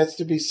 I think that's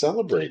to be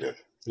celebrated.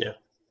 Yeah.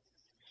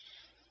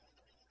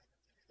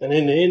 And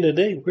in the end of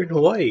the day, we're in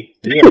Hawaii.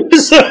 Yeah.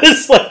 So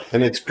it's like,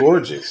 and it's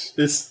gorgeous.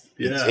 It's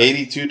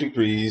 82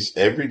 degrees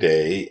every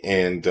day,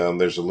 and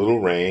there's a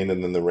little rain,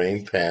 and then the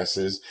rain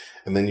passes,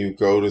 and then you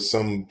go to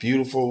some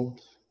beautiful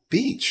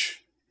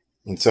beach,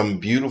 and some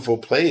beautiful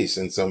place,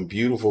 and some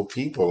beautiful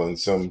people, and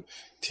some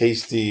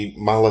tasty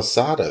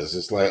malasadas.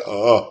 It's like,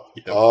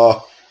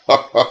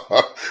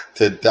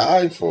 to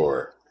die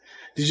for.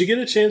 Did you get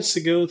a chance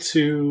to go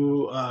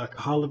to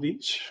Kahala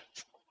Beach?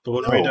 The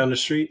one right down the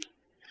street?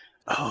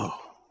 Oh,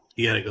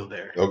 you got to go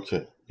there.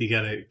 Okay. You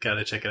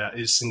gotta check it out.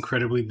 It's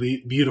incredibly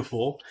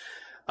beautiful.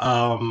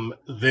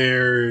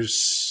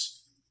 There's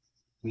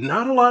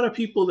not a lot of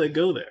people that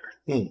go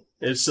there.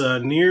 It's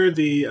near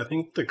I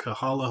think the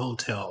Kahala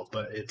Hotel,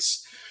 but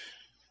it's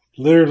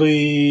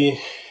literally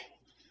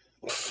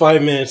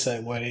 5 minutes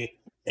that way,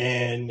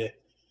 and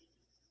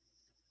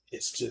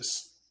it's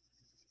just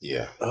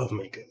oh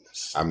my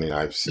goodness. I mean,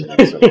 I've seen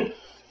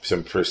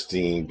some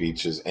pristine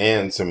beaches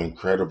and some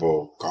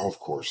incredible golf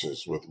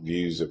courses with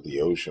views of the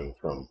ocean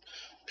from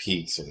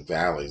peaks and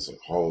valleys and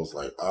holes.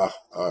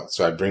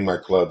 So I bring my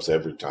clubs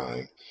every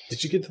time.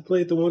 Did you get to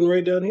play at the one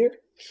right down here?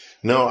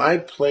 No, I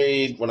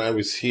played when I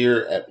was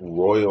here at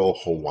Royal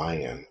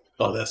Hawaiian.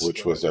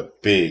 Which was a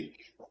big,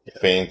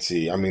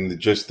 fancy. I mean,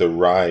 just the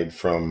ride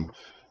from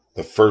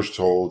the first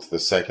hole to the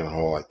second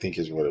hole, I think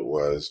is what it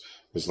was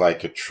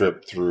like a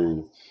trip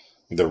through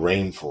the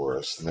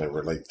rainforest, and there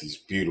were like these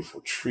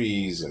beautiful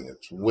trees, and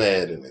it's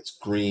wet and it's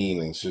green,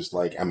 and it's just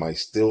like, am I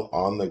still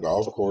on the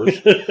golf course?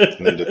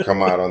 And then to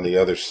come out on the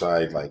other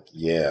side,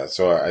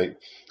 so I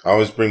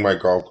always bring my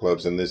golf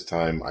clubs, and this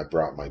time I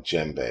brought my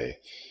djembe,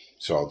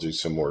 so I'll do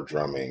some more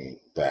drumming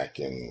back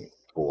in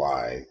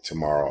Hawaii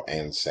tomorrow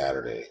and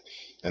Saturday,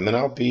 and then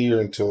I'll be here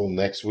until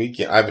next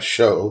weekend. I have a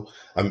show.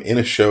 I'm in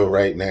a show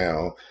right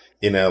now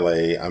in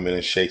LA. I'm in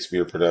a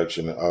Shakespeare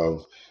production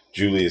of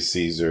Julius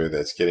Caesar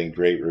that's getting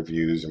great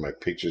reviews, and my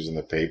pictures in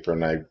the paper,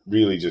 and I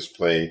really just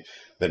play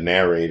the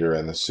narrator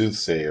and the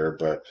soothsayer,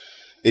 but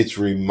it's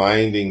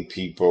reminding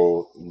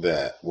people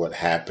that what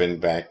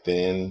happened back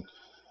then,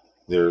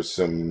 there's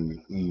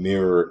some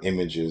mirror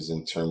images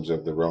in terms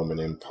of the Roman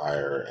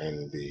Empire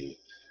and the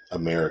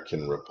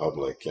American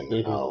Republic,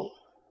 and how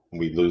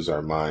we lose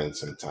our minds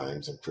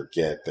sometimes and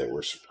forget that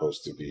we're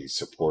supposed to be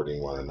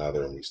supporting one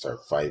another, and we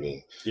start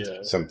fighting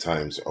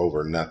sometimes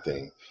over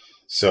nothing.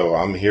 So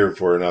I'm here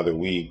for another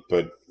week,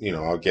 but,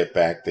 I'll get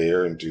back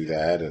there and do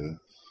that. And,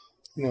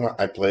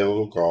 I play a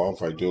little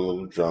golf. I do a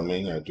little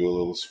drumming. I do a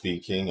little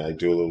speaking. I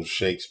do a little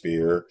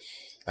Shakespeare.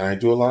 And I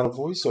do a lot of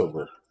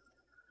voiceover.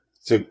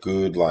 It's a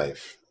good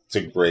life. It's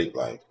a great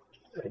life.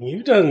 And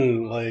you've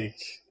done,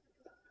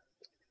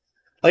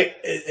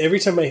 every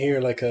time I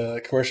hear,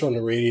 a commercial on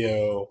the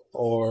radio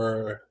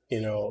or,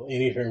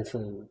 anything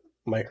from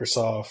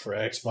Microsoft or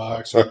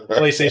Xbox or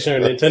PlayStation or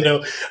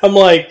Nintendo, I'm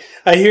like,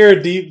 I hear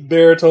a deep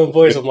baritone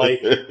voice. I'm like,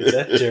 is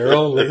that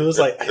Gerald? And he was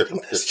like, I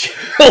think that's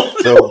Gerald.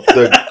 So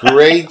the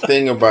great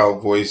thing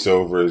about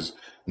voiceovers,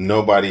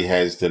 nobody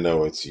has to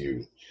know it's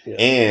you. Yeah.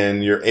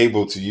 And you're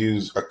able to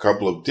use a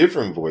couple of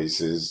different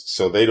voices,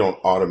 so they don't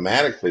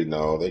automatically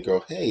know. They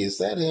go, hey, is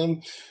that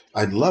him?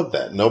 I love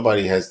that.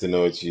 Nobody has to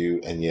know it's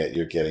you, and yet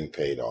you're getting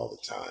paid all the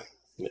time.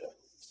 Yeah.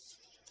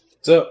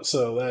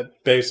 So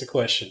that begs the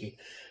question.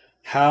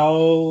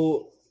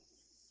 How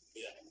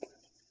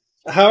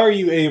are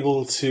you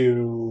able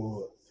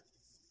to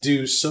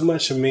do so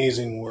much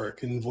amazing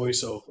work in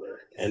voiceover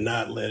and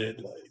not let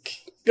it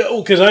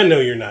go? Because I know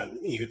you're not an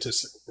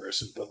egotistical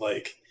person, but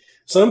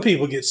some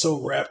people get so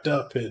wrapped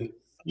up in,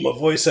 I'm a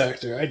voice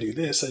actor, I do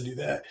this, I do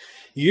that.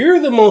 You're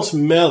the most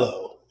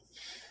mellow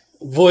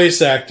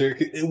voice actor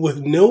with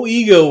no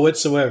ego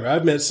whatsoever.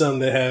 I've met some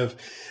that have,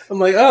 I'm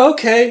like, oh,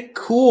 okay,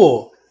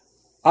 cool.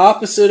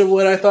 Opposite of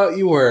what I thought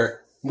you were.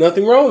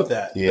 Nothing wrong with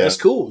that. Yeah. That's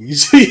cool. You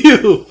do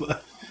you.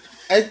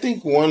 I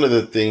think one of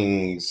the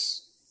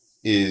things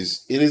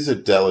is it is a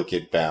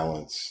delicate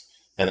balance.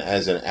 And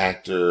as an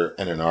actor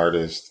and an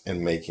artist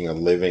and making a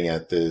living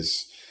at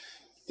this,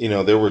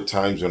 there were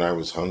times when I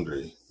was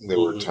hungry. There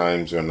were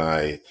times when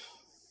I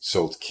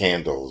sold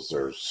candles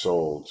or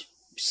sold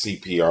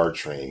CPR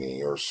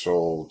training or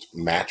sold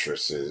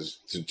mattresses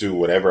to do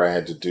whatever I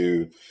had to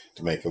do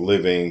to make a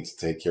living, to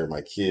take care of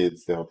my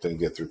kids, to help them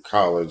get through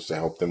college, to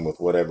help them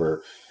with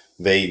whatever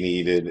they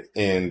needed.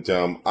 And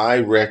I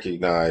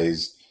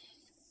recognized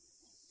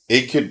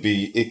it could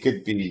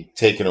be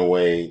taken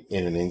away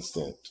in an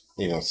instant.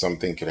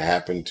 Something could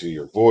happen to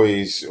your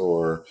voice,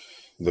 or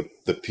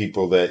the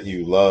people that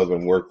you love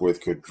and work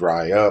with could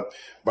dry up.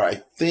 But I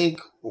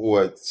think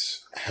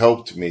what's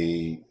helped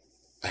me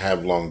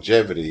have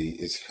longevity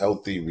is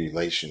healthy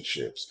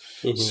relationships.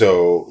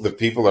 So the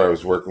people that I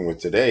was working with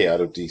today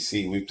out of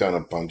DC, we've done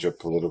a bunch of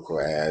political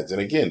ads.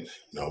 And again,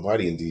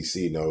 nobody in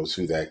DC knows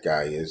who that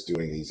guy is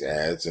doing these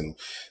ads, and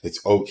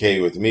it's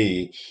okay with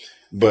me.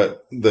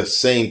 But the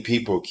same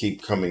people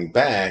keep coming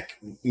back.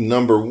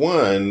 Number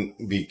one,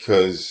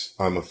 because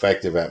I'm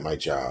effective at my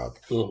job.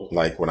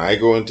 Like when I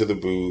go into the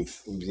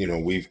booth,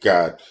 we've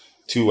got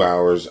 2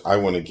 hours. I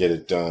want to get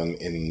it done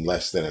in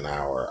less than an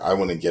hour. I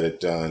want to get it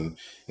done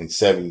in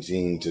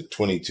 17 to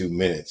 22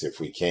 minutes if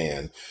we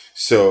can.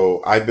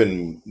 So I've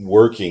been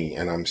working,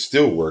 and I'm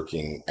still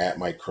working at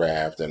my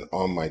craft and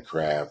on my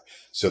craft,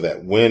 so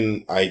that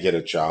when I get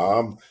a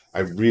job, I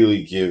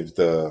really give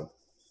the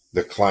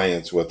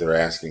clients what they're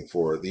asking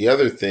for. The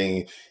other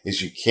thing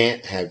is you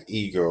can't have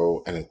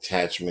ego and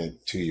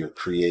attachment to your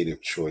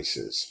creative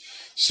choices.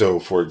 So,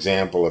 for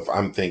example, if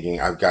I'm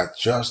thinking I've got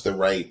just the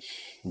right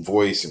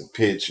voice and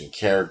pitch and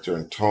character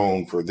and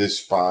tone for this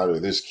spot or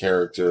this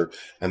character,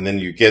 and then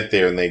you get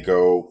there and they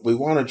go, we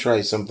want to try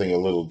something a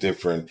little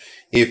different.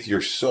 If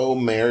you're so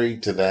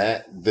married to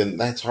that, then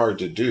that's hard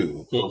to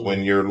do. But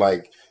when you're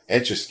like,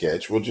 Etch a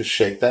Sketch, we'll just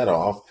shake that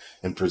off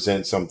and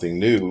present something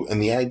new.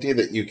 And the idea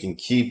that you can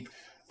keep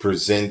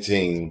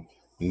presenting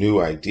new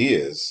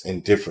ideas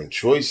and different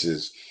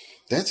choices,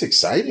 that's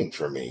exciting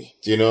for me.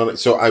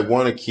 So I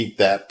want to keep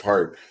that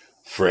part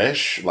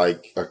fresh,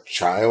 like a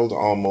child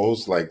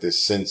almost, like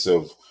this sense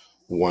of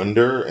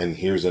wonder. And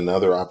here's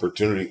another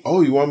opportunity.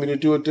 Oh, you want me to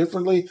do it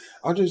differently?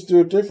 I'll just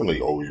do it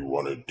differently. Oh, you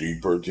want it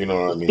deeper? Do you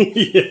know what I mean?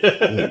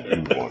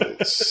 You want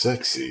it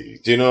sexy.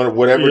 Do you know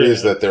whatever it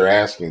is that they're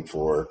asking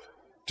for?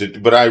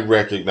 But I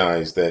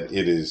recognize that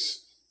it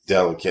is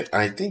delicate.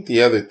 I think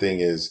the other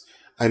thing is,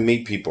 I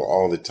meet people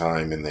all the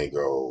time and they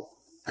go,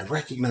 I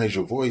recognize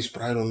your voice,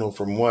 but I don't know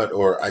from what.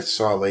 Or I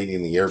saw a lady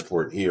in the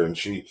airport here, and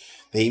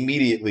they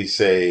immediately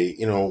say,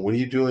 what are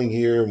you doing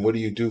here? And what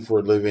do you do for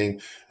a living?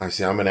 I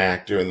say, I'm an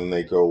actor. And then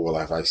they go, well,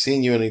 have I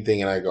seen you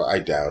anything? And I go, I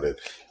doubt it.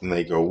 And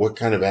they go, what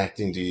kind of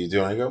acting do you do?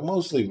 And I go,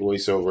 mostly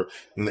voiceover.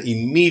 And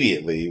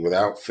immediately,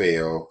 without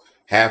fail,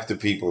 half the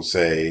people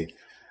say,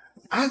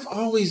 I've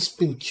always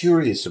been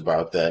curious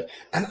about that,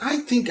 and I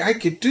think I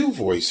could do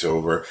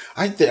voiceover.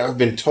 I've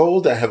been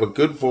told I have a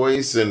good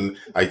voice, and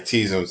I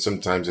tease them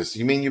sometimes. I say,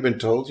 you mean you've been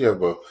told you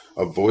have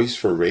a voice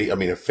for radio? I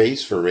mean, a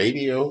face for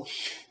radio?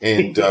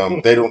 And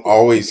they don't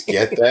always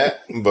get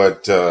that.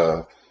 But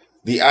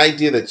the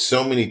idea that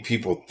so many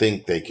people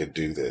think they could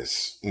do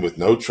this with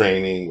no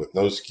training, with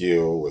no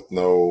skill, with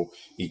no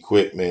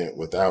equipment,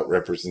 without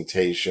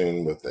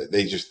representation,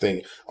 they just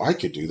think, oh, I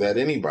could do that.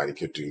 Anybody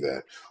could do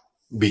that.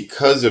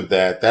 Because of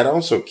that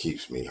also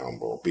keeps me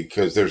humble,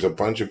 because there's a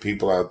bunch of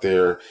people out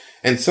there,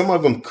 and some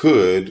of them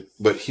could,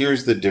 but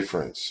here's the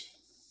difference.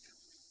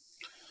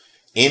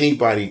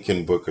 Anybody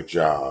can book a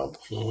job,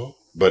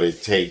 but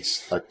it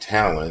takes a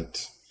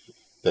talent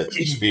that's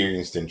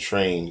experienced and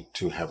trained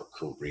to have a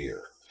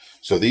career.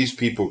 So these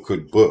people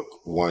could book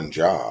one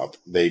job.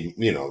 They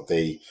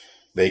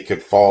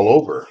could fall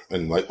over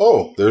and like,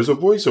 oh, there's a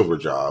voiceover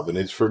job and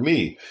it's for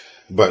me.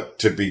 But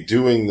to be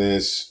doing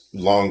this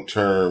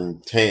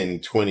long-term, 10,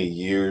 20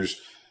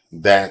 years,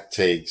 that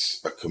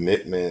takes a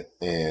commitment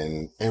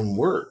and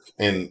work.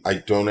 And I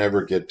don't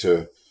ever get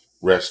to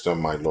rest on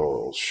my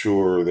laurels.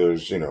 Sure,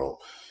 there's,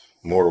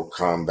 Mortal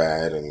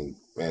Kombat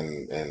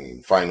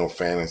and Final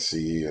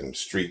Fantasy and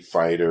Street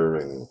Fighter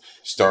and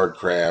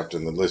StarCraft,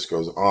 and the list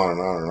goes on and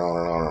on and on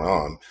and on and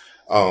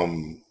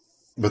on.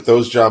 But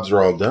those jobs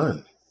are all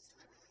done.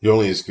 You're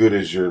only as good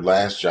as your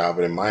last job,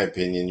 and in my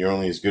opinion, you're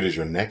only as good as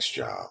your next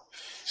job.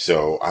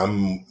 So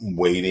I'm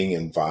waiting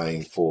and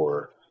vying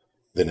for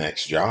the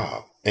next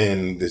job.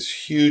 And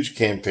this huge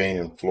campaign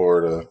in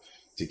Florida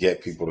to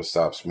get people to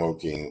stop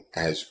smoking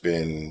has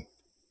been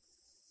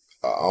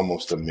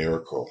almost a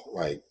miracle.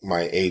 Like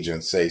my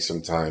agents say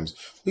sometimes,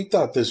 we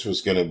thought this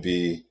was going to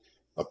be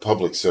a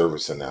public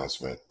service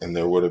announcement and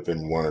there would have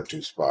been one or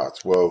two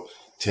spots. Well,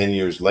 10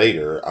 years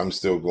later, I'm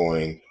still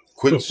going,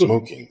 quit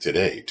smoking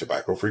today,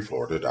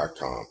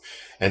 tobaccofreeflorida.com.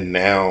 And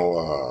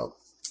now,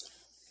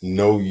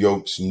 No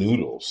Yolks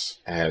Noodles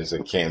has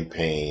a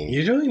campaign.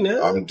 You're doing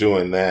that? I'm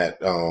doing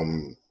that.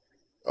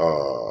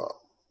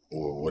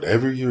 Well,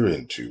 whatever you're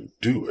into,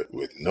 do it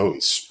with no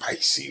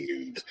spicy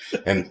noodles.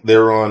 And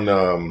they're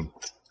on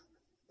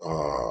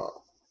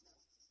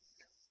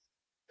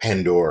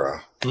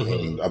Pandora.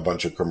 and a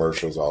bunch of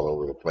commercials all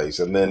over the place.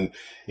 And then,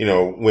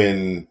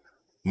 when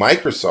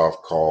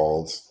Microsoft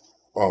called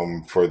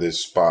for this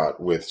spot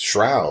with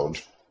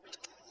Shroud,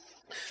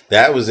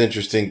 that was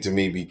interesting to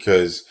me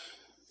because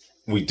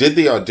we did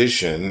the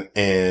audition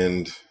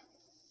and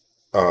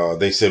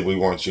they said, we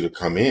want you to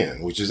come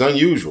in, which is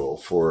unusual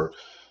for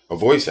a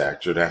voice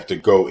actor to have to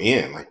go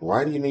in. Like,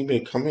 why do you need me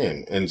to come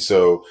in? And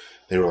so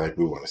they were like,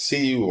 we want to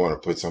see you. We want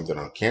to put something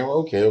on camera.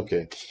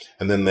 Okay.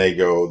 And then they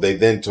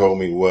then told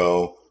me,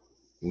 well,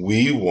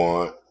 we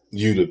want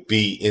you to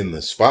be in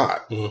the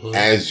spot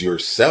as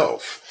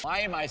yourself. Why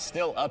am I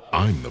still up?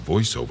 I'm the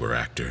voiceover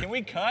actor. Can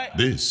we cut?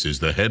 This is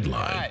the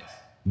headline. Guys.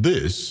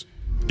 This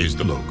is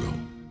the logo.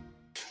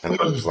 And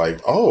I was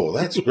like, oh,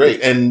 that's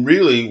great. And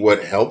really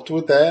what helped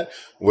with that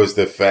was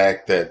the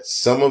fact that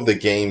some of the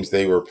games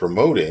they were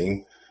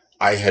promoting,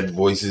 I had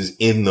voices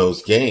in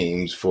those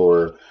games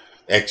for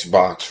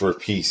Xbox, for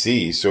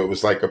PC. So it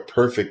was like a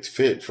perfect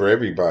fit for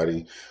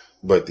everybody.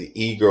 But the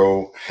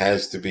ego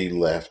has to be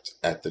left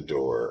at the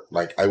door.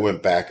 Like, I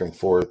went back and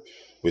forth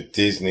with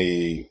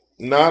Disney,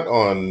 not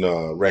on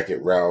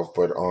Wreck-It Ralph,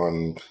 but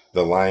on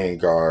The Lion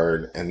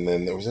Guard. And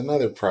then there was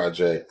another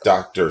project,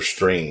 Doctor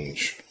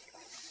Strange.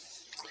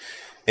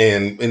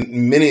 And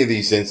in many of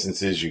these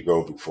instances, you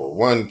go before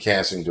one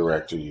casting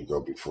director, you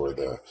go before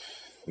the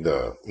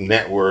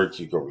network,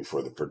 you go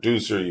before the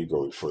producer, you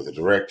go before the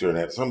director. And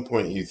at some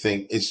point you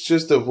think it's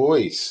just a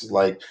voice.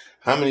 Like,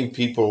 how many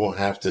people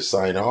have to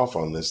sign off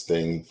on this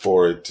thing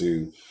for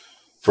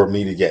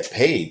me to get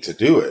paid to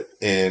do it?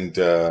 And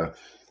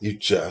you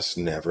just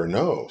never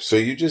know. So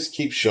you just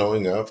keep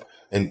showing up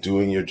and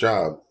doing your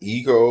job.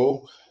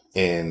 Ego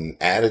and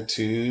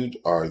attitude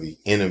are the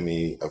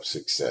enemy of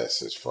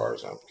success, as far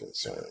as I'm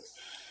concerned.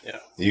 Yeah.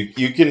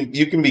 You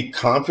can be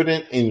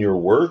confident in your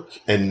work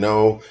and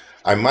know,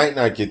 I might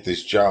not get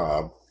this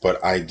job,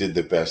 but I did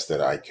the best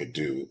that I could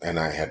do, and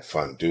I had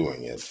fun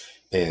doing it.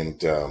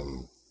 And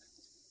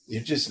you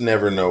just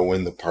never know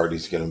when the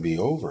party's going to be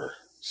over.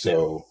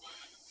 So,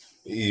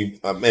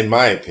 in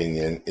my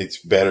opinion, it's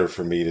better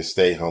for me to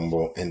stay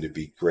humble and to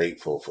be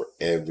grateful for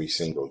every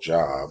single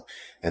job.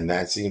 And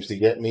that seems to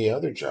get me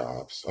other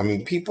jobs. I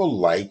mean, people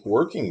like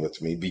working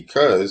with me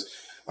because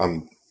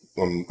I'm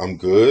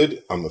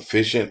good, I'm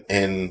efficient,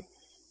 and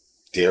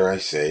dare I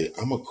say,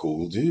 I'm a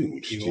cool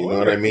dude. Do you know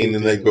what I mean?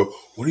 And they go,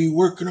 what are you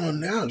working on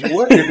now?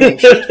 What? You're doing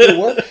Shakespeare?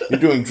 What? You're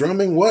doing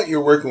drumming? What?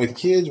 You're working with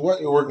kids?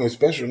 What? You're working with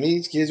special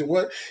needs kids?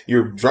 What?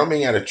 You're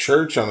drumming at a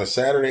church on a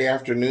Saturday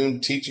afternoon,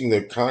 teaching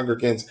the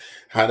congregants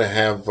how to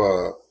have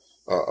a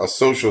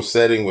social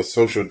setting with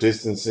social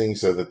distancing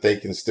so that they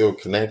can still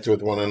connect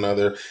with one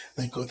another.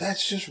 They go,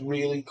 that's just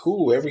really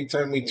cool. Every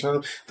time we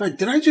turn, like,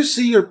 did I just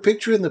see your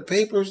picture in the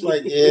papers?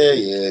 Like,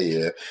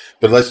 yeah.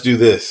 But let's do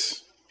this.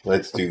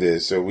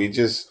 So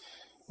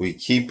we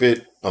keep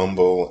it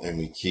humble and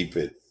we keep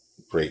it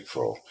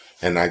grateful.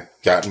 And I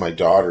got my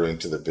daughter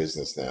into the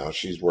business now.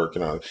 She's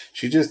working on it.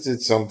 She just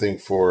did something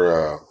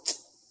for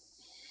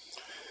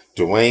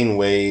Dwayne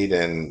Wade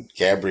and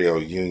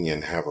Gabrielle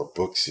Union have a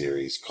book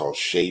series called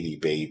Shady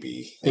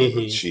Baby.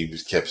 And she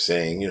kept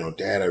saying,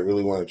 Dad, I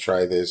really want to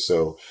try this.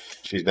 So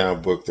she's now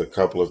booked a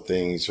couple of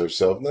things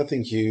herself.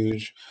 Nothing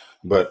huge,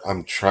 but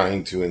I'm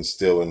trying to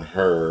instill in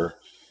her,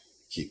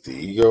 keep the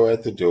ego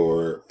at the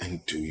door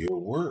and do your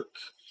work.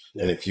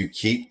 Yeah. And if you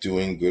keep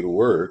doing good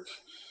work,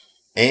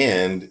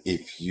 and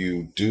if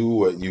you do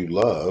what you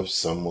love,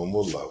 someone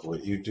will love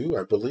what you do.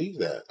 I believe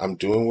that. I'm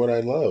doing what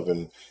I love,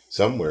 and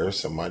somewhere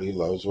somebody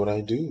loves what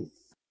I do.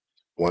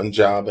 One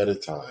job at a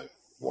time.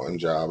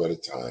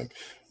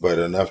 But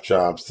enough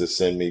jobs to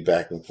send me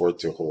back and forth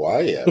to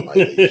Hawaii at my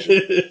leisure.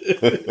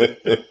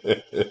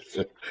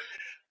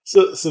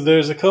 So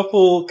there's a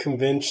couple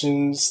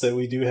conventions that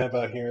we do have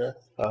out here.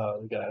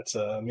 We got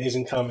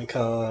Amazing Comic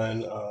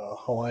Con,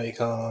 Hawaii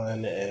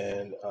Con,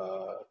 and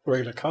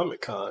regular Comic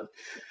Con.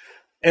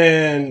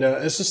 And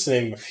it's just to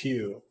name a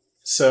few.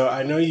 So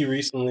I know you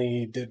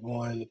recently did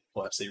one.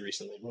 Well, I say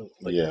recently,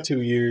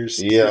 2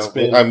 years. Yeah,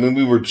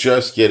 we were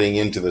just getting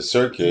into the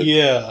circuit.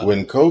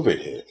 When COVID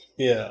hit.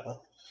 Yeah.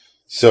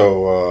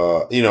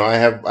 So I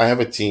have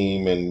a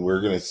team, and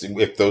we're gonna see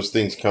if those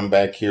things come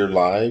back here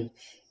live.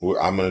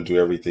 I'm gonna do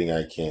everything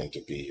I can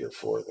to be here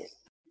for them.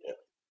 Yeah.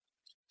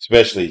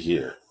 Especially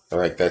here.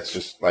 Like, that's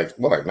just like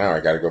now I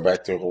got to go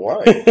back to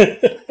Hawaii.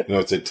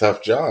 It's a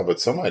tough job, but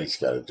somebody's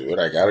got to do it.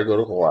 I got to go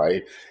to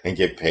Hawaii and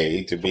get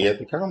paid to be at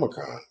the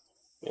Comic-Con.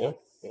 Yeah.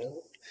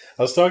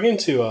 I was talking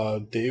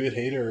to David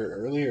Hayter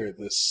earlier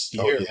this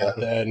year about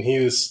that, and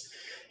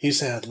he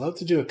said, I'd love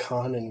to do a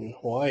con in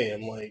Hawaii.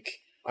 I'm like,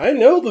 I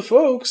know the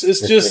folks.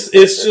 It's just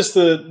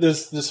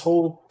this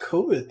whole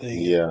COVID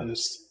thing.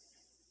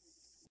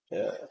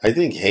 Yeah. I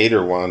think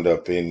Hayter wound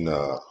up in.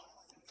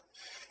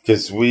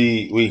 Because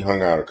we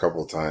hung out a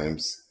couple of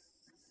times.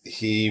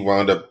 He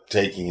wound up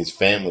taking his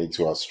family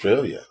to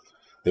Australia.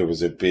 There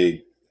was a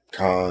big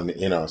con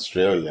in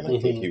Australia, and I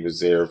think he was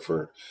there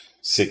for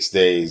 6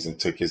 days and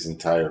took his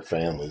entire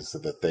family so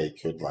that they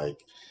could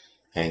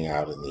hang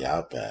out in the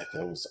outback.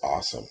 That was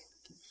awesome.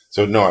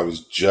 So no, I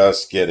was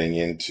just getting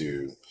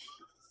into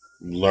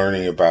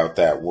learning about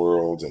that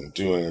world and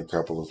doing a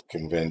couple of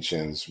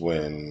conventions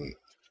when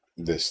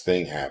this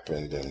thing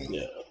happened and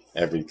Yeah.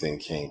 everything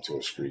came to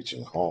a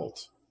screeching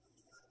halt.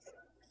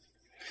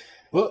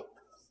 Well,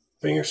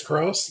 fingers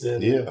crossed.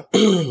 And Yeah.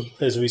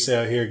 as we say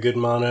out here, good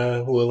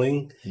mana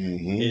willing,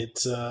 it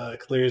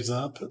clears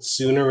up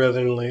sooner rather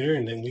than later,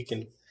 and then we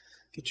can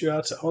get you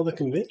out to all the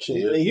conventions.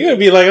 Yeah. You're going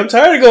to be like, I'm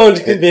tired of going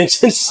to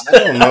conventions. I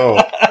don't know.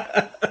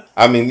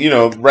 I mean,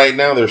 right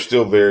now they're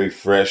still very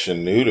fresh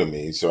and new to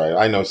me. So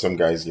I know some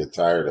guys get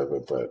tired of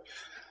it, but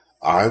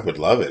I would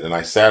love it. And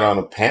I sat on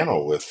a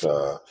panel with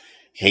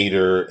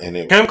Hader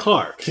and Cam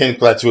Clark.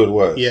 That's who it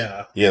was.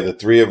 Yeah. Yeah, the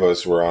three of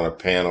us were on a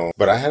panel,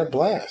 but I had a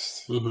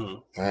blast.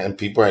 Mm-hmm. And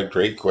people had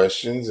great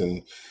questions,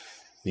 and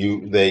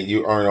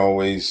you aren't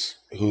always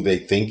who they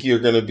think you're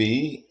going to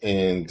be,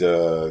 and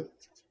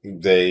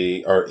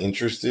they are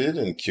interested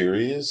and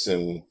curious,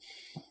 and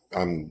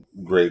I'm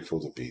grateful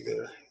to be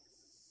there.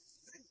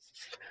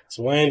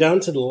 So weighing down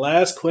to the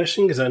last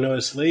question, because I know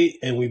it's late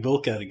and we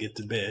both got to get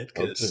to bed.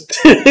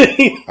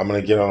 Okay. I'm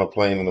going to get on a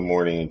plane in the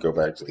morning and go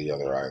back to the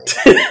other island.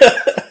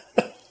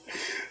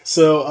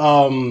 So,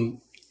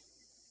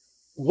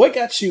 what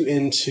got you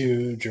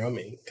into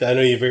drumming? Because I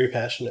know you're very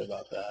passionate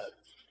about that.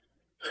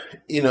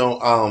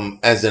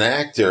 As an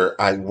actor,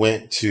 I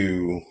went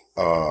to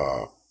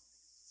a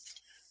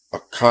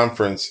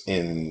conference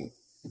in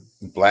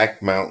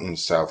Black Mountain,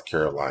 South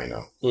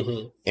Carolina.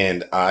 Mm-hmm.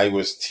 And I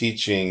was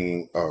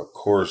teaching a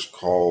course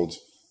called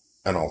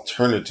An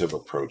Alternative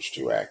Approach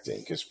to Acting,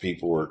 because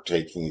people were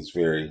taking these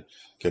very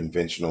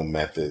conventional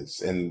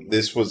methods. And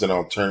this was an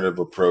alternative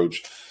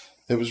approach.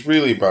 It was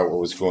really about what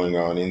was going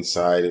on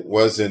inside. It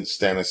wasn't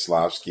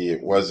Stanislavski.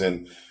 It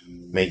wasn't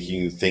making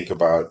you think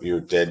about your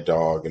dead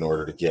dog in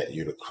order to get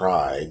you to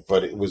cry,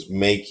 but it was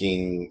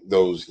making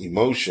those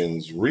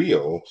emotions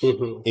real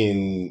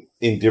in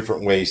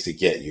different ways to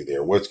get you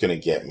there. What's going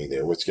to get me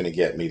there? What's going to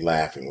get me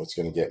laughing? What's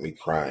going to get me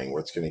crying?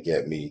 What's going to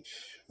get me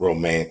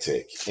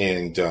romantic?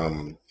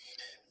 And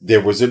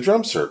there was a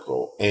drum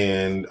circle,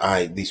 and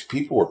these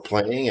people were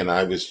playing, and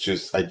I was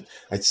just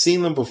I'd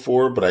seen them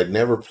before, but I'd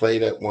never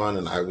played at one,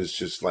 and I was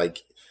just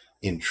like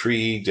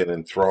intrigued and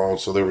enthralled.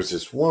 So there was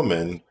this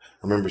woman.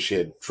 I remember she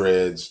had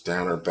dreads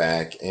down her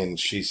back, and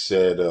she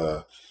said,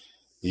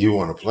 you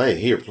want to play?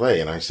 Here,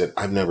 play. And I said,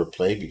 I've never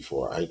played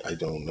before. I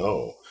don't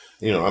know.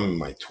 I'm in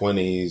my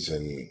 20s,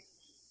 and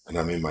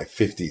I'm in my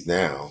 50s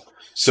now.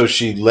 So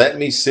she let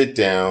me sit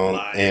down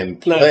and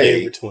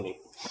play. 20.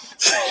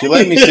 She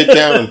let me sit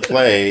down and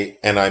play,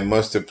 and I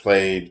must have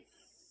played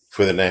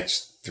for the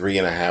next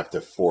 3.5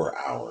 to 4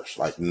 hours,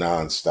 like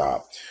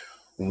nonstop.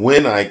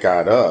 When I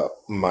got up,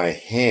 my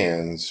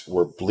hands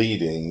were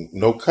bleeding,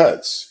 no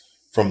cuts,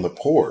 from the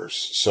pores.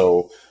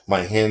 So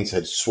my hands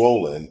had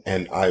swollen,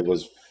 and I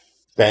was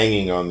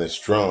banging on this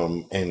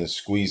drum and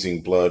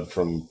squeezing blood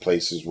from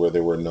places where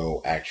there were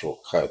no actual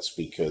cuts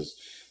because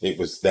it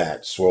was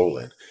that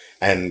swollen.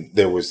 And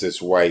there was this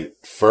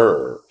white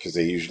fur, because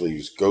they usually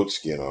use goat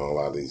skin on a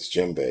lot of these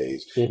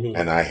djembes. Mm-hmm.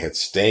 And I had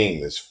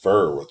stained this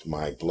fur with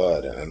my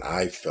blood, and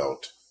I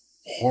felt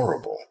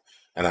horrible.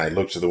 And I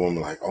looked to the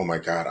woman like, oh my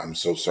God, I'm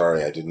so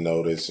sorry. I didn't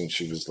notice. And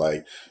she was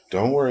like,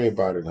 don't worry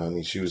about it,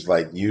 honey. She was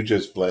like, you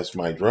just blessed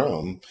my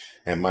drum,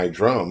 and my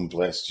drum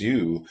blessed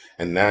you.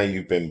 And now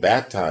you've been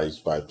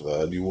baptized by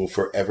blood. You will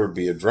forever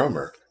be a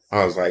drummer.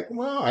 I was like,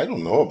 well, I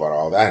don't know about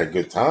all that. I had a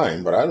good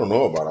time, but I don't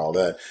know about all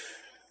that.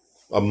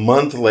 A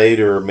month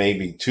later,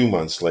 maybe 2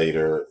 months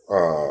later,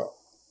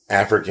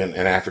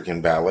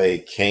 African ballet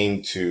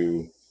came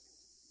to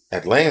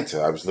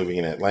Atlanta. I was living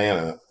in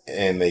Atlanta,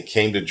 and they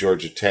came to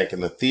Georgia Tech,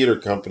 and the theater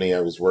company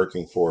I was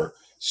working for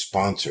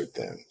sponsored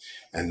them.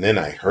 And then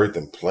I heard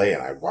them play,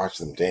 and I watched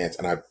them dance,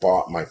 and I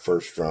bought my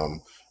first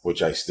drum,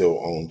 which I still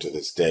own to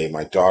this day.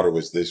 My daughter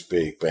was this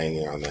big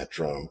banging on that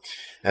drum.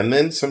 And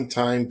then some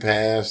time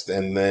passed,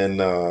 and then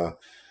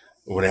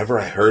whenever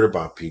I heard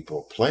about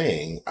people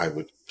playing, I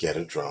would get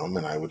a drum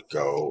and I would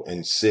go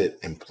and sit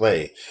and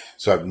play.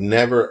 So I've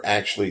never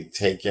actually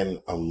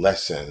taken a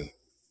lesson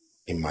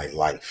in my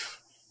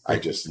life. I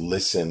just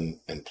listen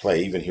and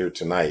play. Even here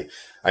tonight,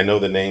 I know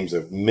the names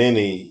of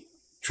many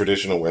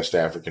traditional West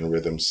African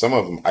rhythms. Some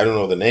of them, I don't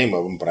know the name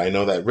of them, but I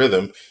know that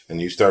rhythm,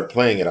 and you start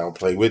playing it, I'll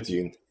play with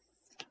you.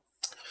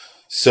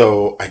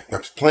 So I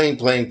was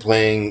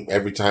playing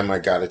every time I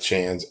got a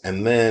chance.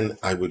 And then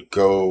I would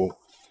go,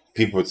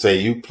 people would say,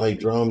 you play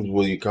drums,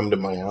 will you come to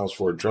my house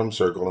for a drum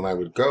circle? And I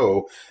would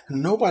go,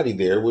 and nobody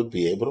there would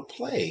be able to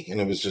play.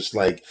 And it was just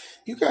like,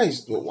 you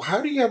guys,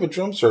 how do you have a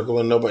drum circle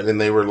and nobody? And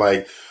they were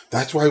like,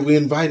 that's why we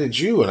invited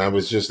you. And I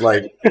was just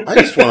like, I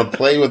just want to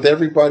play with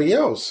everybody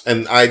else.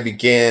 And I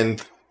began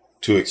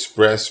to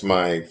express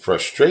my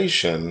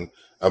frustration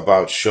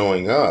about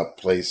showing up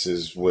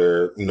places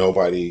where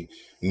nobody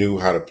knew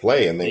how to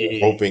play, and they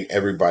were hoping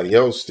everybody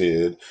else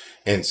did.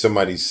 And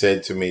somebody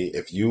said to me,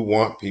 if you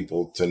want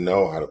people to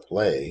know how to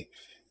play,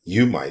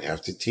 you might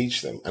have to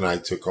teach them. And I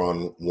took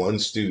on one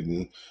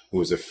student who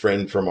was a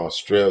friend from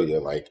Australia,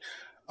 like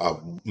a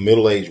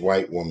middle-aged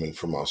white woman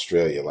from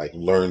Australia, like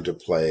learned to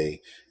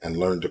play and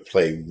learned to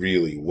play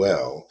really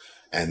well.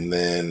 And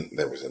then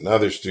there was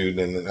another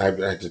student, and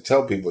I had to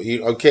tell people,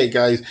 okay,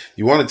 guys,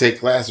 you want to take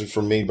classes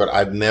from me, but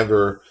I've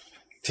never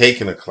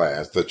taken a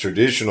class. The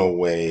traditional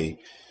way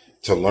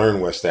to learn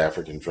West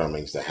African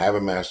drumming is to have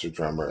a master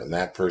drummer, and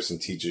that person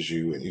teaches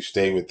you, and you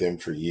stay with them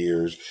for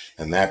years,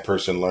 and that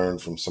person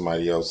learned from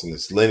somebody else in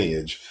this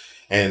lineage.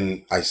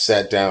 And I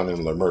sat down in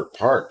Leimert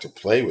Park to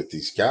play with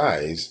these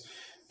guys,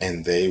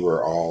 and they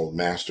were all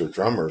master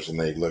drummers, and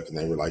they looked and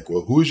they were like,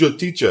 well, who's your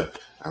teacher?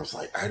 I was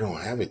like, I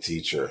don't have a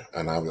teacher.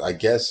 And I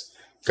guess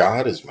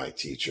God is my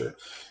teacher.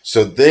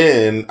 So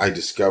then I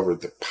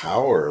discovered the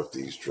power of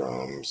these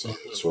drums and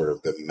sort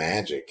of the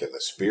magic and the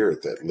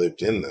spirit that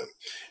lived in them.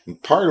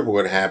 And part of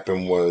what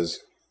happened was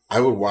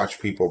I would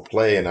watch people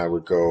play and I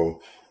would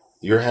go,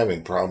 you're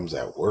having problems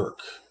at work.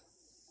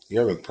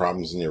 You're having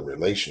problems in your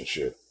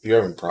relationship.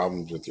 You're having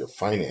problems with your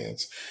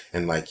finance.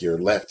 And like your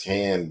left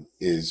hand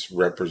is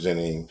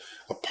representing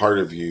a part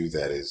of you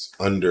that is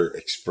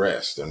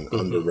underexpressed and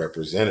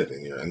underrepresented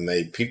in you.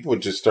 And people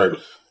would just start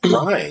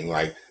crying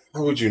like,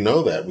 how would you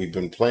know that? We've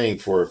been playing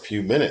for a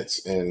few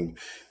minutes. And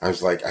I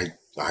was like,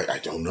 I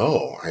don't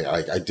know.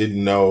 I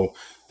didn't know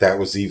that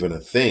was even a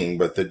thing.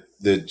 But the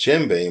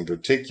djembe in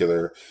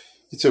particular,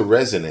 it's a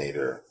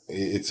resonator.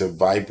 It's a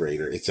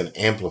vibrator. It's an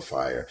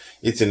amplifier.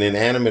 It's an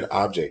inanimate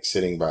object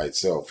sitting by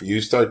itself.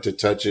 You start to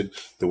touch it,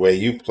 the way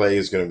you play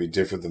is going to be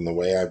different than the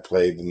way I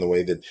played, than the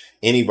way that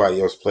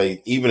anybody else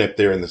played, even if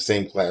they're in the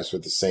same class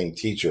with the same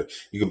teacher.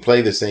 You can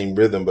play the same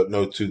rhythm, but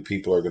no two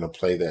people are going to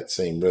play that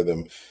same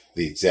rhythm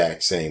the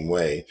exact same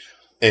way.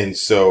 And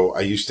so I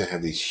used to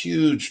have these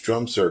huge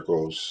drum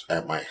circles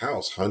at my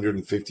house,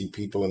 150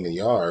 people in the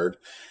yard.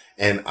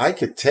 And I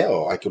could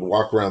tell, I could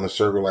walk around the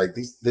circle like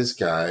this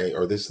guy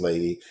or this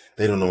lady,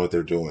 they don't know what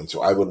they're doing.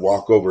 So I would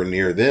walk over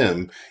near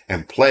them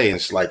and play. And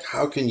it's like,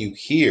 how can you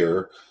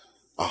hear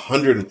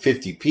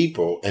 150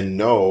 people and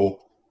know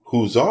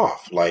who's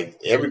off? Like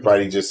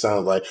everybody just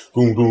sounds like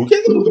goom, goom,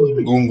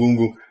 goom, goom, goom,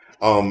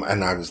 goom.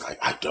 And I was like,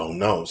 I don't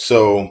know.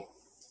 So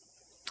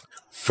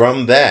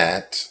from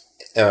that,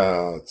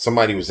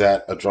 somebody was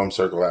at a drum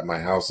circle at my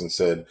house and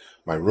said,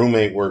 my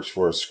roommate works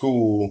for a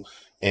school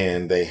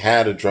and they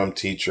had a drum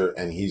teacher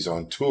and he's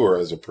on tour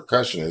as a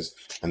percussionist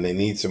and they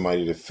need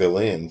somebody to fill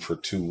in for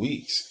 2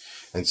 weeks.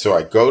 And so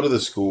I go to the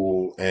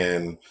school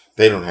and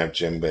they don't have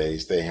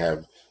djembes. They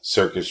have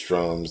circus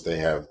drums. They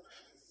have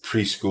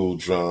preschool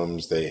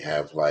drums. They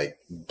have like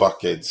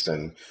buckets.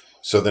 And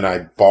so then I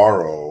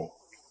borrow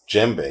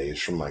djembes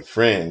from my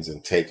friends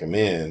and take them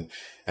in.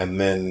 And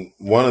then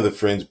one of the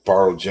friends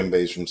borrowed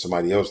djembes from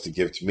somebody else to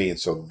give to me. And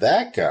so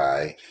that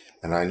guy,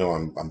 and I know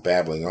I'm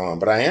babbling on,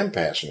 but I am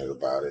passionate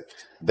about it.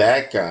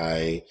 That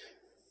guy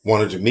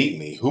wanted to meet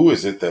me. Who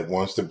is it that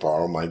wants to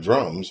borrow my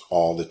drums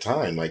all the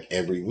time? Like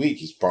every week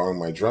he's borrowing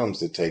my drums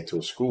to take to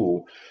a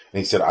school. And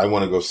he said, I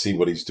want to go see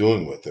what he's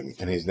doing with them.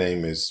 And his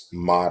name is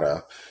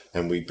Mata.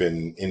 And we've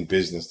been in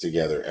business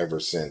together ever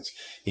since.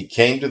 He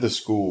came to the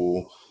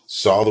school,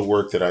 saw the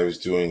work that I was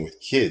doing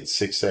with kids,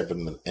 6th,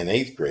 7th, and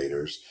 8th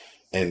graders,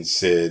 and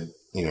said,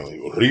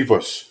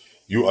 Rivas,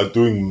 you are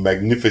doing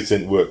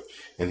magnificent work.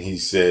 And he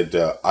said,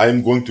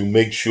 I'm going to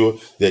make sure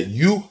that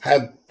you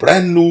have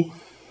brand new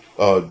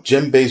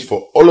djembes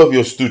for all of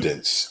your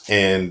students.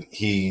 And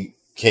he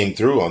came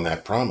through on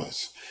that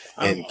promise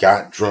and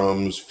got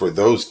drums for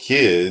those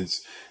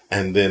kids.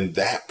 And then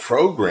that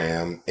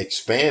program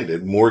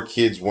expanded. More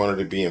kids wanted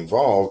to be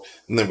involved.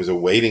 And there was a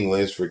waiting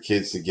list for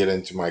kids to get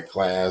into my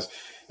class.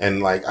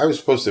 And like, I was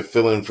supposed to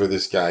fill in for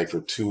this guy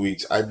for 2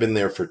 weeks. I've been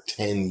there for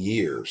 10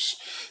 years.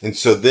 And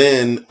so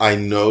then I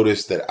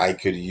noticed that I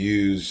could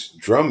use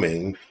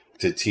drumming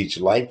to teach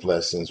life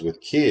lessons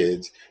with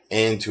kids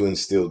and to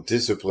instill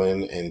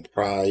discipline and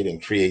pride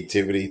and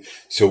creativity.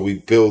 So we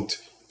built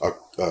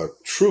a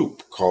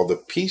troupe called the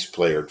Peace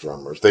Player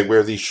Drummers. They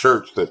wear these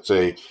shirts that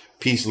say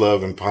peace,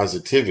 love, and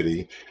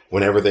positivity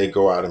whenever they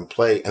go out and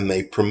play, and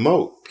they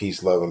promote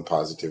peace, love, and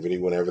positivity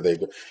whenever they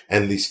go.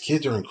 And these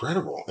kids are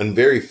incredible, and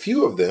very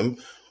few of them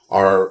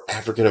are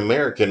African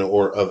American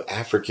or of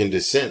African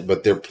descent,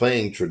 but they're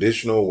playing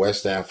traditional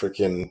West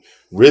African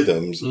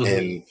rhythms.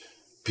 And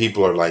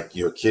people are like,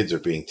 your kids are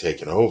being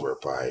taken over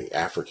by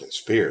African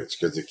spirits,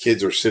 because the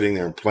kids are sitting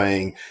there and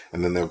playing,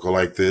 and then they'll go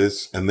like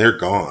this and they're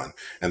gone,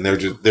 and they're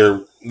just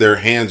their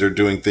hands are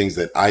doing things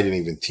that I didn't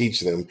even teach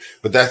them.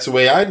 But that's the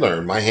way I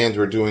learned. My hands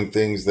were doing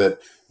things that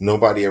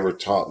nobody ever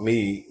taught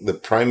me. The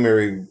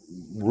primary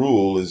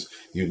rule is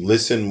you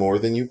listen more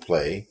than you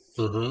play,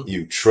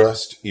 you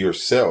trust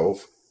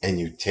yourself, and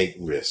you take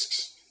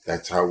risks.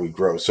 That's how we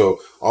grow.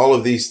 So all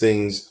of these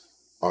things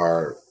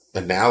are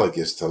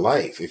analogous to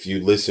life. If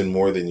you listen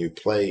more than you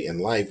play in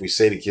life, we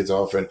say to kids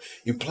often,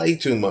 you play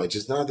too much.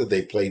 It's not that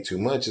they play too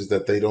much, it's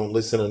that they don't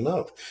listen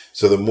enough.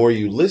 So the more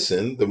you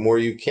listen, the more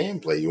you can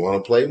play. You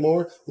want to play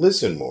more?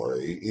 Listen more,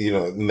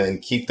 and then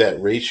keep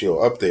that ratio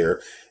up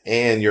there.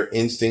 And your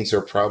instincts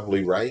are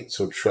probably right.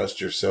 So trust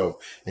yourself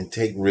and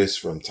take risks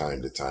from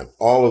time to time.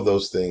 All of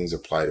those things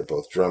apply to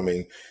both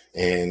drumming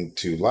and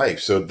to life.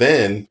 So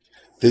then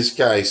this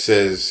guy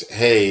says,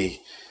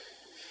 hey,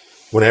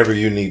 whenever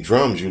you need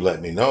drums, you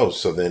let me know.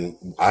 So then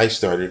I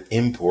started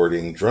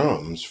importing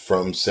drums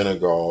from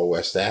Senegal,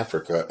 West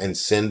Africa, and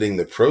sending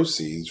the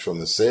proceeds from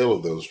the sale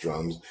of those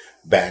drums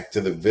back to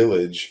the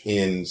village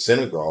in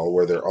Senegal,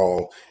 where they're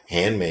all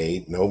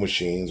handmade, no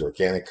machines,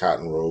 organic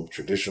cotton rope,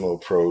 traditional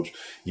approach,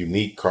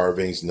 unique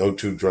carvings. No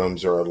two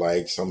drums are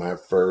alike. Some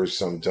have furs,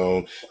 some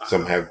don't.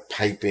 Some have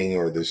piping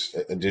or this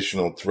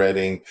additional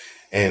threading.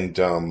 And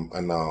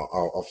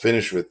I'll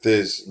finish with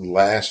this.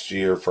 Last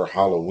year for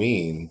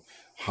Halloween,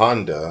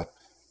 Honda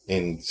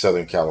in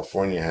Southern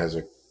California has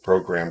a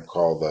program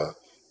called the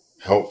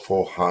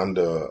Helpful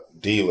Honda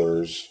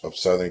Dealers of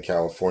Southern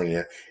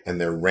California,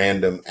 and their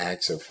random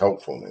acts of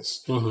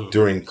helpfulness.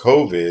 During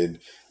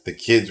COVID, the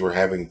kids were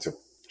having to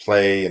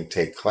play and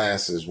take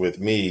classes with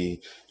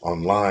me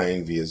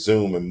online via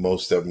Zoom, and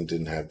most of them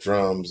didn't have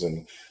drums.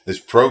 And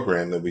this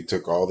program that we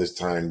took all this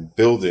time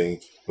building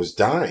was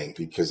dying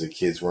because the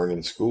kids weren't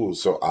in school.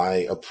 So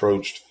I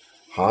approached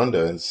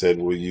Honda and said,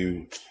 will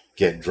you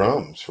get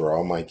drums for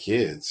all my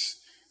kids?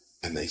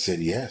 And they said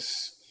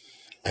yes.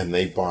 And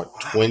they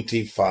bought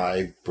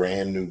 25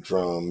 brand new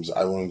drums.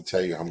 I won't even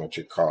tell you how much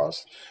it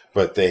cost,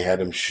 but they had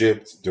them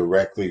shipped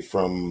directly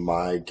from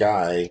my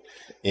guy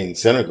in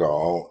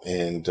Senegal.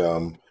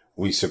 And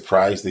we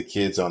surprised the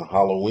kids on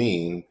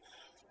Halloween.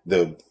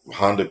 The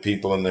Honda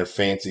people in their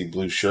fancy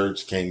blue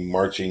shirts came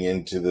marching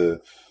into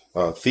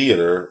the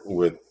theater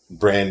with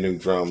brand new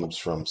drums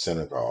from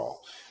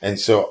Senegal. And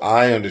so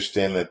I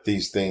understand that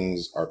these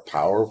things are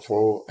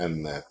powerful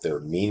and that they're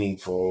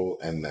meaningful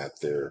and that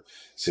they're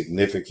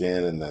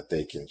significant and that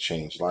they can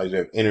change lives. I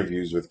have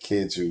interviews with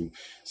kids who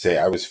say,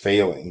 I was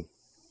failing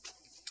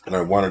and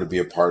I wanted to be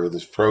a part of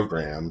this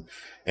program.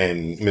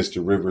 And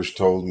Mr. Rivers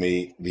told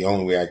me the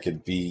only way I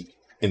could be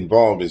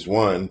involved is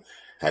one,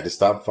 had to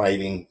stop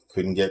fighting,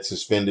 couldn't get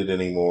suspended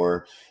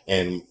anymore,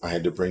 and I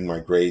had to bring my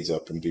grades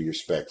up and be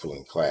respectful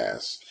in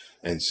class.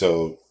 And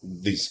so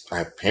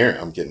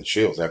I'm getting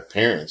chills. I have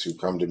parents who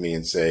come to me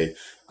and say,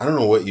 I don't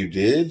know what you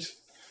did,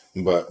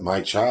 but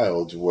my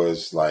child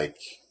was like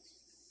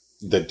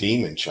the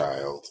demon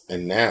child.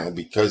 And now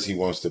because he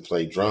wants to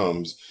play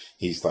drums,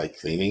 he's like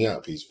cleaning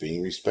up. He's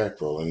being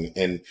respectful.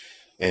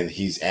 And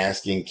he's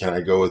asking, can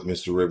I go with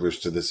Mr. Rivers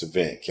to this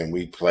event? Can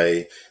we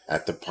play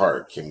at the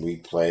park? Can we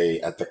play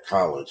at the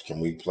college?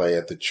 Can we play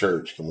at the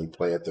church? Can we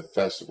play at the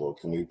festival?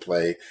 Can we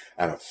play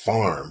at a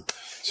farm?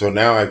 So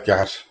now I've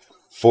got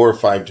 4 or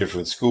 5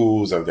 different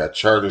schools. I've got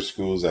charter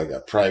schools. I've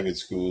got private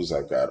schools.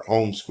 I've got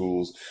home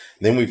schools.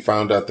 Then we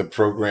found out the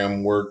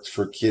program worked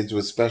for kids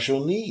with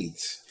special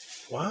needs.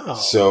 Wow.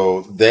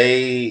 So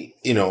they,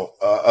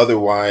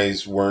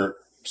 otherwise weren't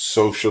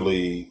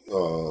socially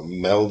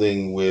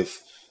melding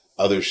with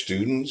other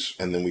students.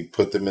 And then we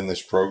put them in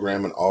this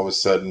program, and all of a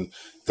sudden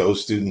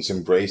those students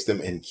embraced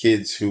them, and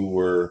kids who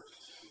were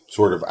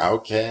sort of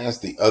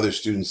outcast, the other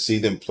students see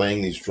them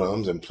playing these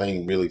drums and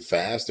playing really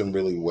fast and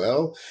really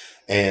well.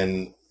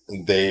 And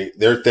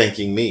they're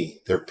thanking me.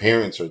 Their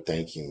parents are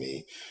thanking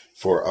me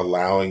for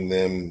allowing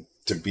them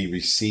to be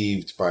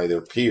received by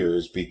their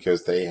peers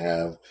because they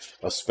have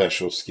a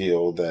special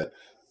skill that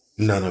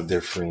none of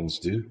their friends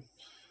do.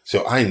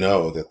 So I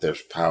know that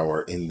there's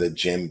power in the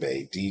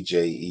djembe,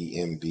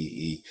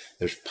 D-J-E-M-B-E.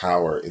 There's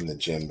power in the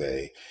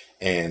djembe.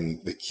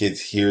 And the kids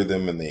hear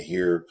them, and they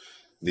hear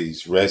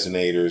these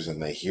resonators,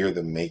 and they hear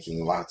them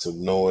making lots of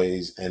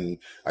noise. And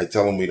I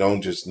tell them we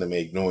don't just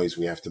make noise,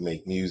 we have to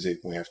make music,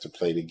 we have to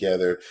play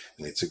together.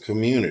 And it's a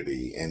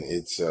community, and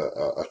it's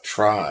a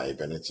tribe,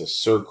 and it's a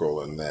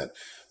circle, and that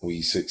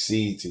we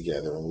succeed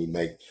together, and we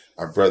make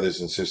our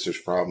brothers and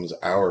sisters' problems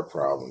our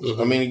problems.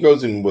 I mean, it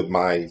goes in with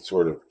my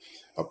sort of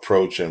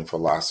approach and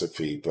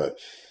philosophy, but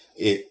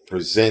it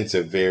presents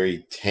a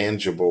very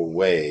tangible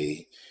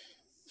way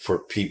for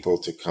people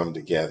to come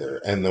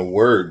together. And the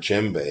word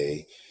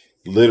djembe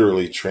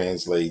literally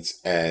translates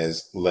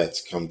as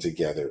let's come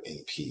together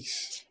in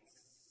peace.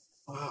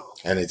 Wow.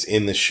 And it's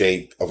in the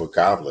shape of a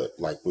goblet,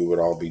 like we would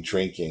all be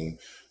drinking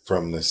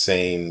from the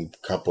same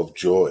cup of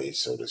joy,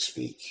 so to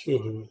speak.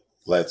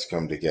 Let's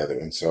come together.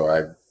 And so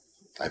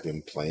I've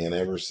been playing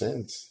ever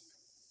since.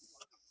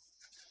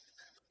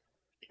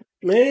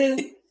 Man,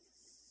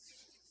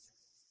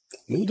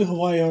 move to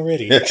Hawaii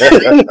already.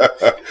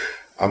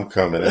 I'm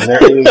coming. And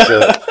there is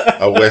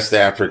a West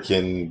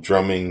African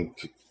drumming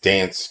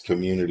dance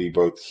community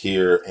both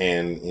here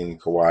and in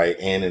Kauai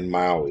and in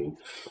Maui.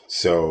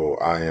 So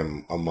I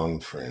am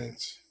among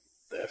friends.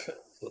 Definitely.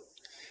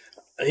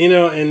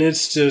 And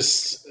it's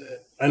just,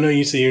 I know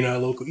you say you're not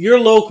local. You're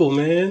local,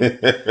 man.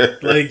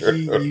 Like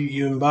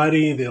you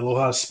embody the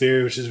Aloha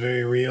spirit, which is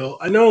very real.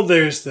 I know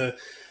there's the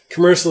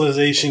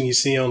commercialization you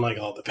see on like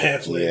all the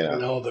pamphlet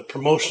and all the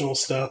promotional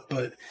stuff,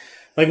 but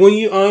like when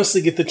you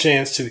honestly get the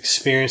chance to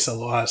experience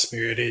Aloha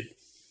spirit,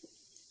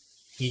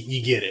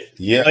 you get it.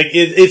 Yeah. Like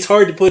it's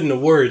hard to put into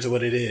words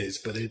what it is,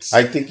 but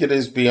I think it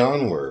is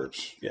beyond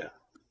words. Yeah.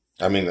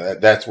 I mean,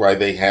 that's why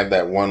they have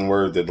that one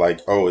word that like,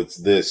 oh, it's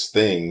this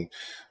thing,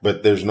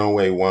 but there's no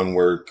way one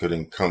word could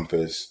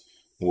encompass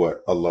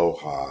what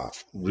aloha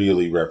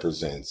really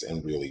represents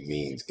and really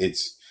means.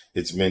 It's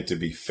It's meant to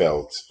be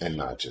felt and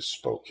not just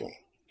spoken.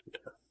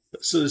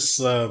 This is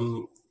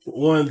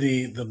one of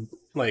the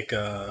like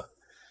my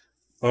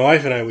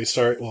wife and I we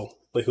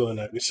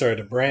started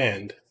a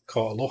brand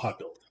called Aloha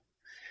Build,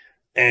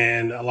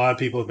 and a lot of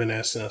people have been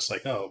asking us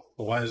like, oh,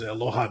 well, why is it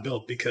Aloha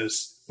Build?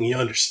 Because when you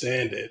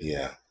understand it,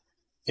 Yeah.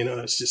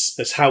 it's just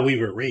that's how we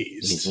were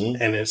raised,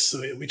 Mm-hmm.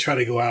 and we try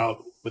to go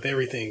out with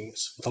everything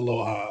with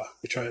aloha.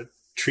 We try to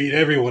treat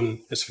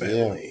everyone as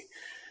family,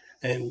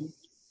 and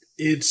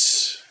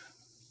it's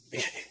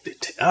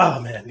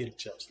oh man, get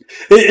chills.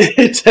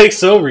 It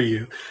takes over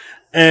you,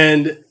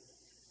 and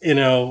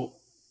I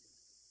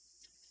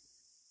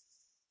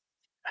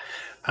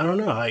don't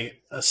know.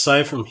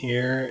 Aside from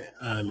here,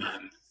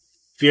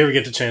 if you ever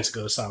get the chance to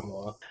go to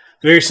Samoa,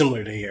 very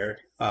similar to here.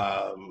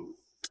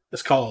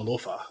 It's called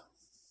Alofa.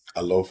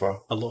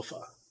 Alofa.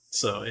 Alofa.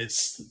 So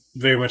it's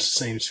very much the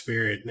same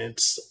spirit, and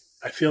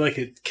I feel like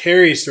it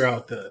carries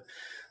throughout the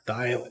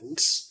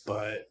islands,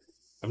 but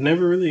I've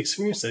never really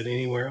experienced that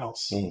anywhere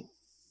else. Mm.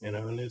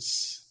 And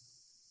it's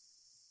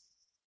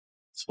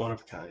one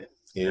of a kind.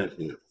 Yeah.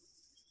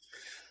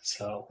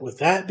 So with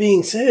that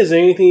being said, is there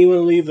anything you want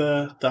to leave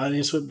the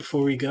audience with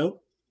before we go?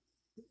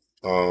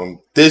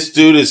 This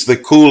dude is the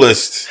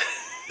coolest.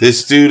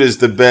 This dude is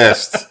the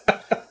best.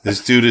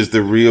 This dude is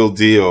the real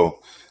deal.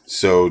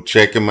 So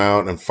check him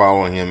out and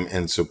follow him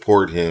and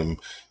support him,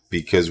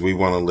 because we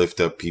want to lift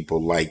up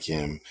people like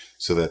him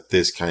so that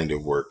this kind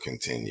of work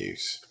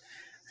continues.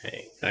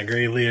 Hey, I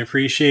greatly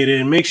appreciate it.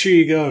 And make sure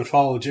you go and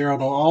follow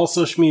Gerald on all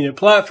social media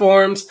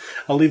platforms.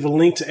 I'll leave a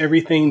link to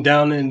everything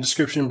down in the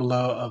description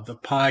below of the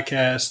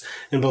podcast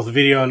in both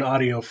video and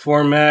audio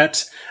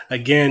format.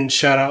 Again,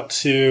 shout out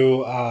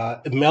to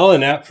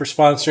Melon app for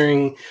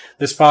sponsoring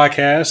this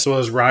podcast, as well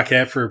as Rock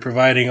app for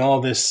providing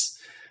all this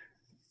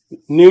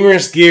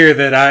numerous gear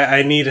that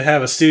I need to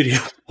have a studio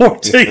for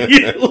to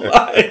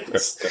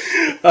utilize.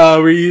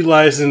 We're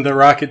utilizing the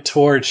Rocket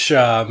Torch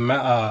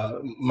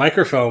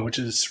microphone, which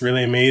is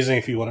really amazing.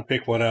 If you want to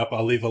pick one up,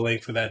 I'll leave a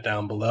link for that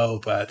down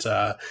below. But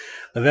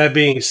with that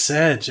being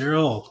said,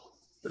 Gerald,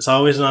 it's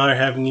always an honor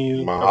having you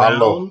Mahalo.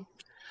 around.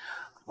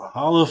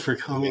 Mahalo for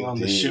coming on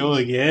the Indeed. show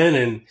again.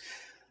 And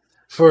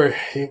you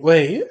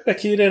got a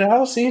key to the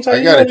house?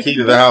 I got a key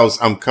to the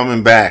house. I'm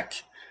coming back.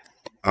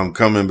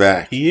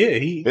 He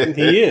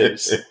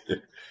is.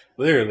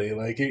 Literally,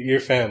 like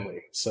your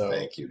family. So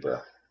Thank you, bro.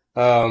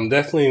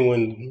 definitely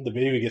when the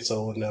baby gets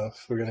old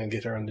enough, we're gonna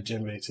get her on the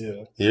djembe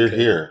too. You're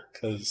here.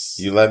 Because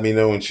You let me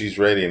know when she's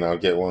ready, and I'll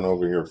get one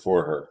over here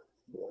for her.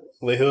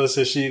 Lehua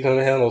says she's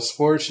gonna handle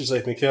sports. She's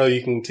like, Mikhail,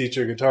 you can teach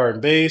her guitar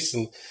and bass,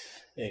 and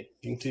hey,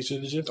 you can teach her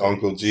the djembe.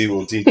 Uncle G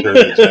will teach her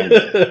the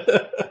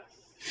djembe.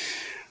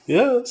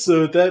 Yeah.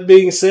 So with that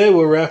being said,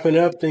 we're wrapping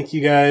up. Thank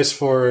you guys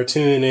for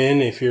tuning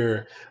in. If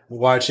you're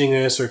watching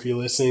this or if you're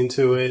listening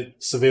to it,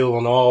 it's available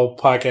on all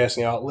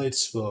podcasting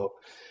outlets. Well,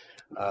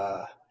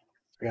 I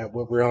forgot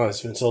what we're on.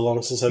 It's been so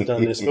long since I've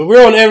done this, but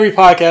we're on every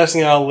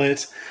podcasting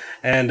outlet,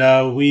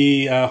 and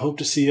we hope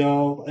to see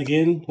y'all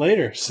again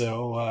later.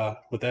 So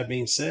with that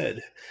being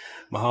said,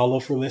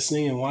 mahalo for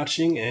listening and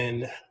watching,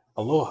 and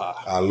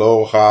aloha.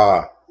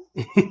 Aloha.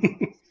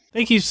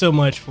 Thank you so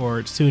much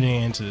for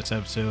tuning into this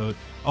episode.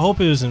 I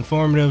hope it was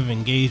informative,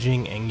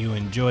 engaging, and you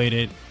enjoyed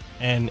it.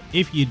 And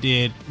if you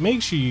did,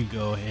 make sure you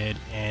go ahead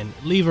and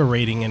leave a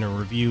rating and a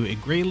review. It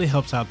greatly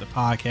helps out the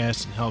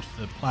podcast and helps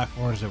the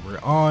platforms that we're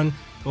on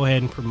go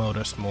ahead and promote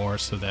us more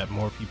so that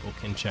more people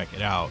can check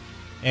it out.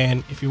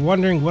 And if you're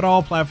wondering what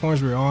all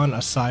platforms we're on,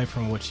 aside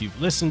from what you've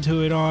listened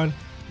to it on,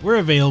 we're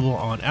available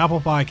on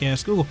Apple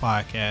Podcasts, Google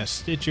Podcasts,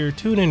 Stitcher,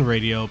 TuneIn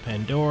Radio,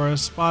 Pandora,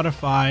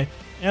 Spotify,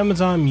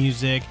 Amazon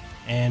Music,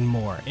 and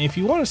more. And if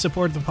you want to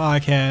support the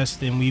podcast,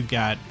 then we've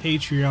got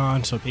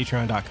Patreon, so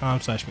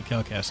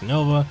patreon.com/Mikhail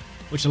Casanova,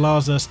 which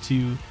allows us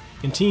to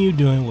continue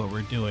doing what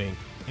we're doing.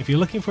 If you're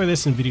looking for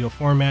this in video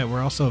format,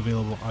 we're also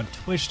available on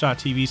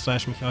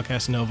twitch.tv/Mikhail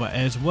Casanova,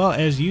 as well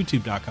as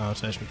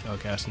youtube.com/Mikhail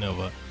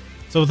Casanova.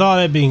 So with all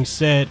that being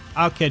said,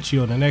 I'll catch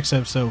you on the next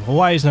episode of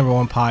Hawaii's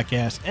 #1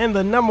 podcast and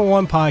the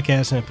 #1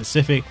 podcast in the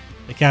Pacific,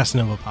 the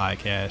Casanova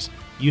Podcast.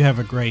 You have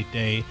a great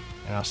day,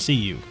 and I'll see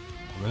you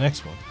on the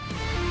next one.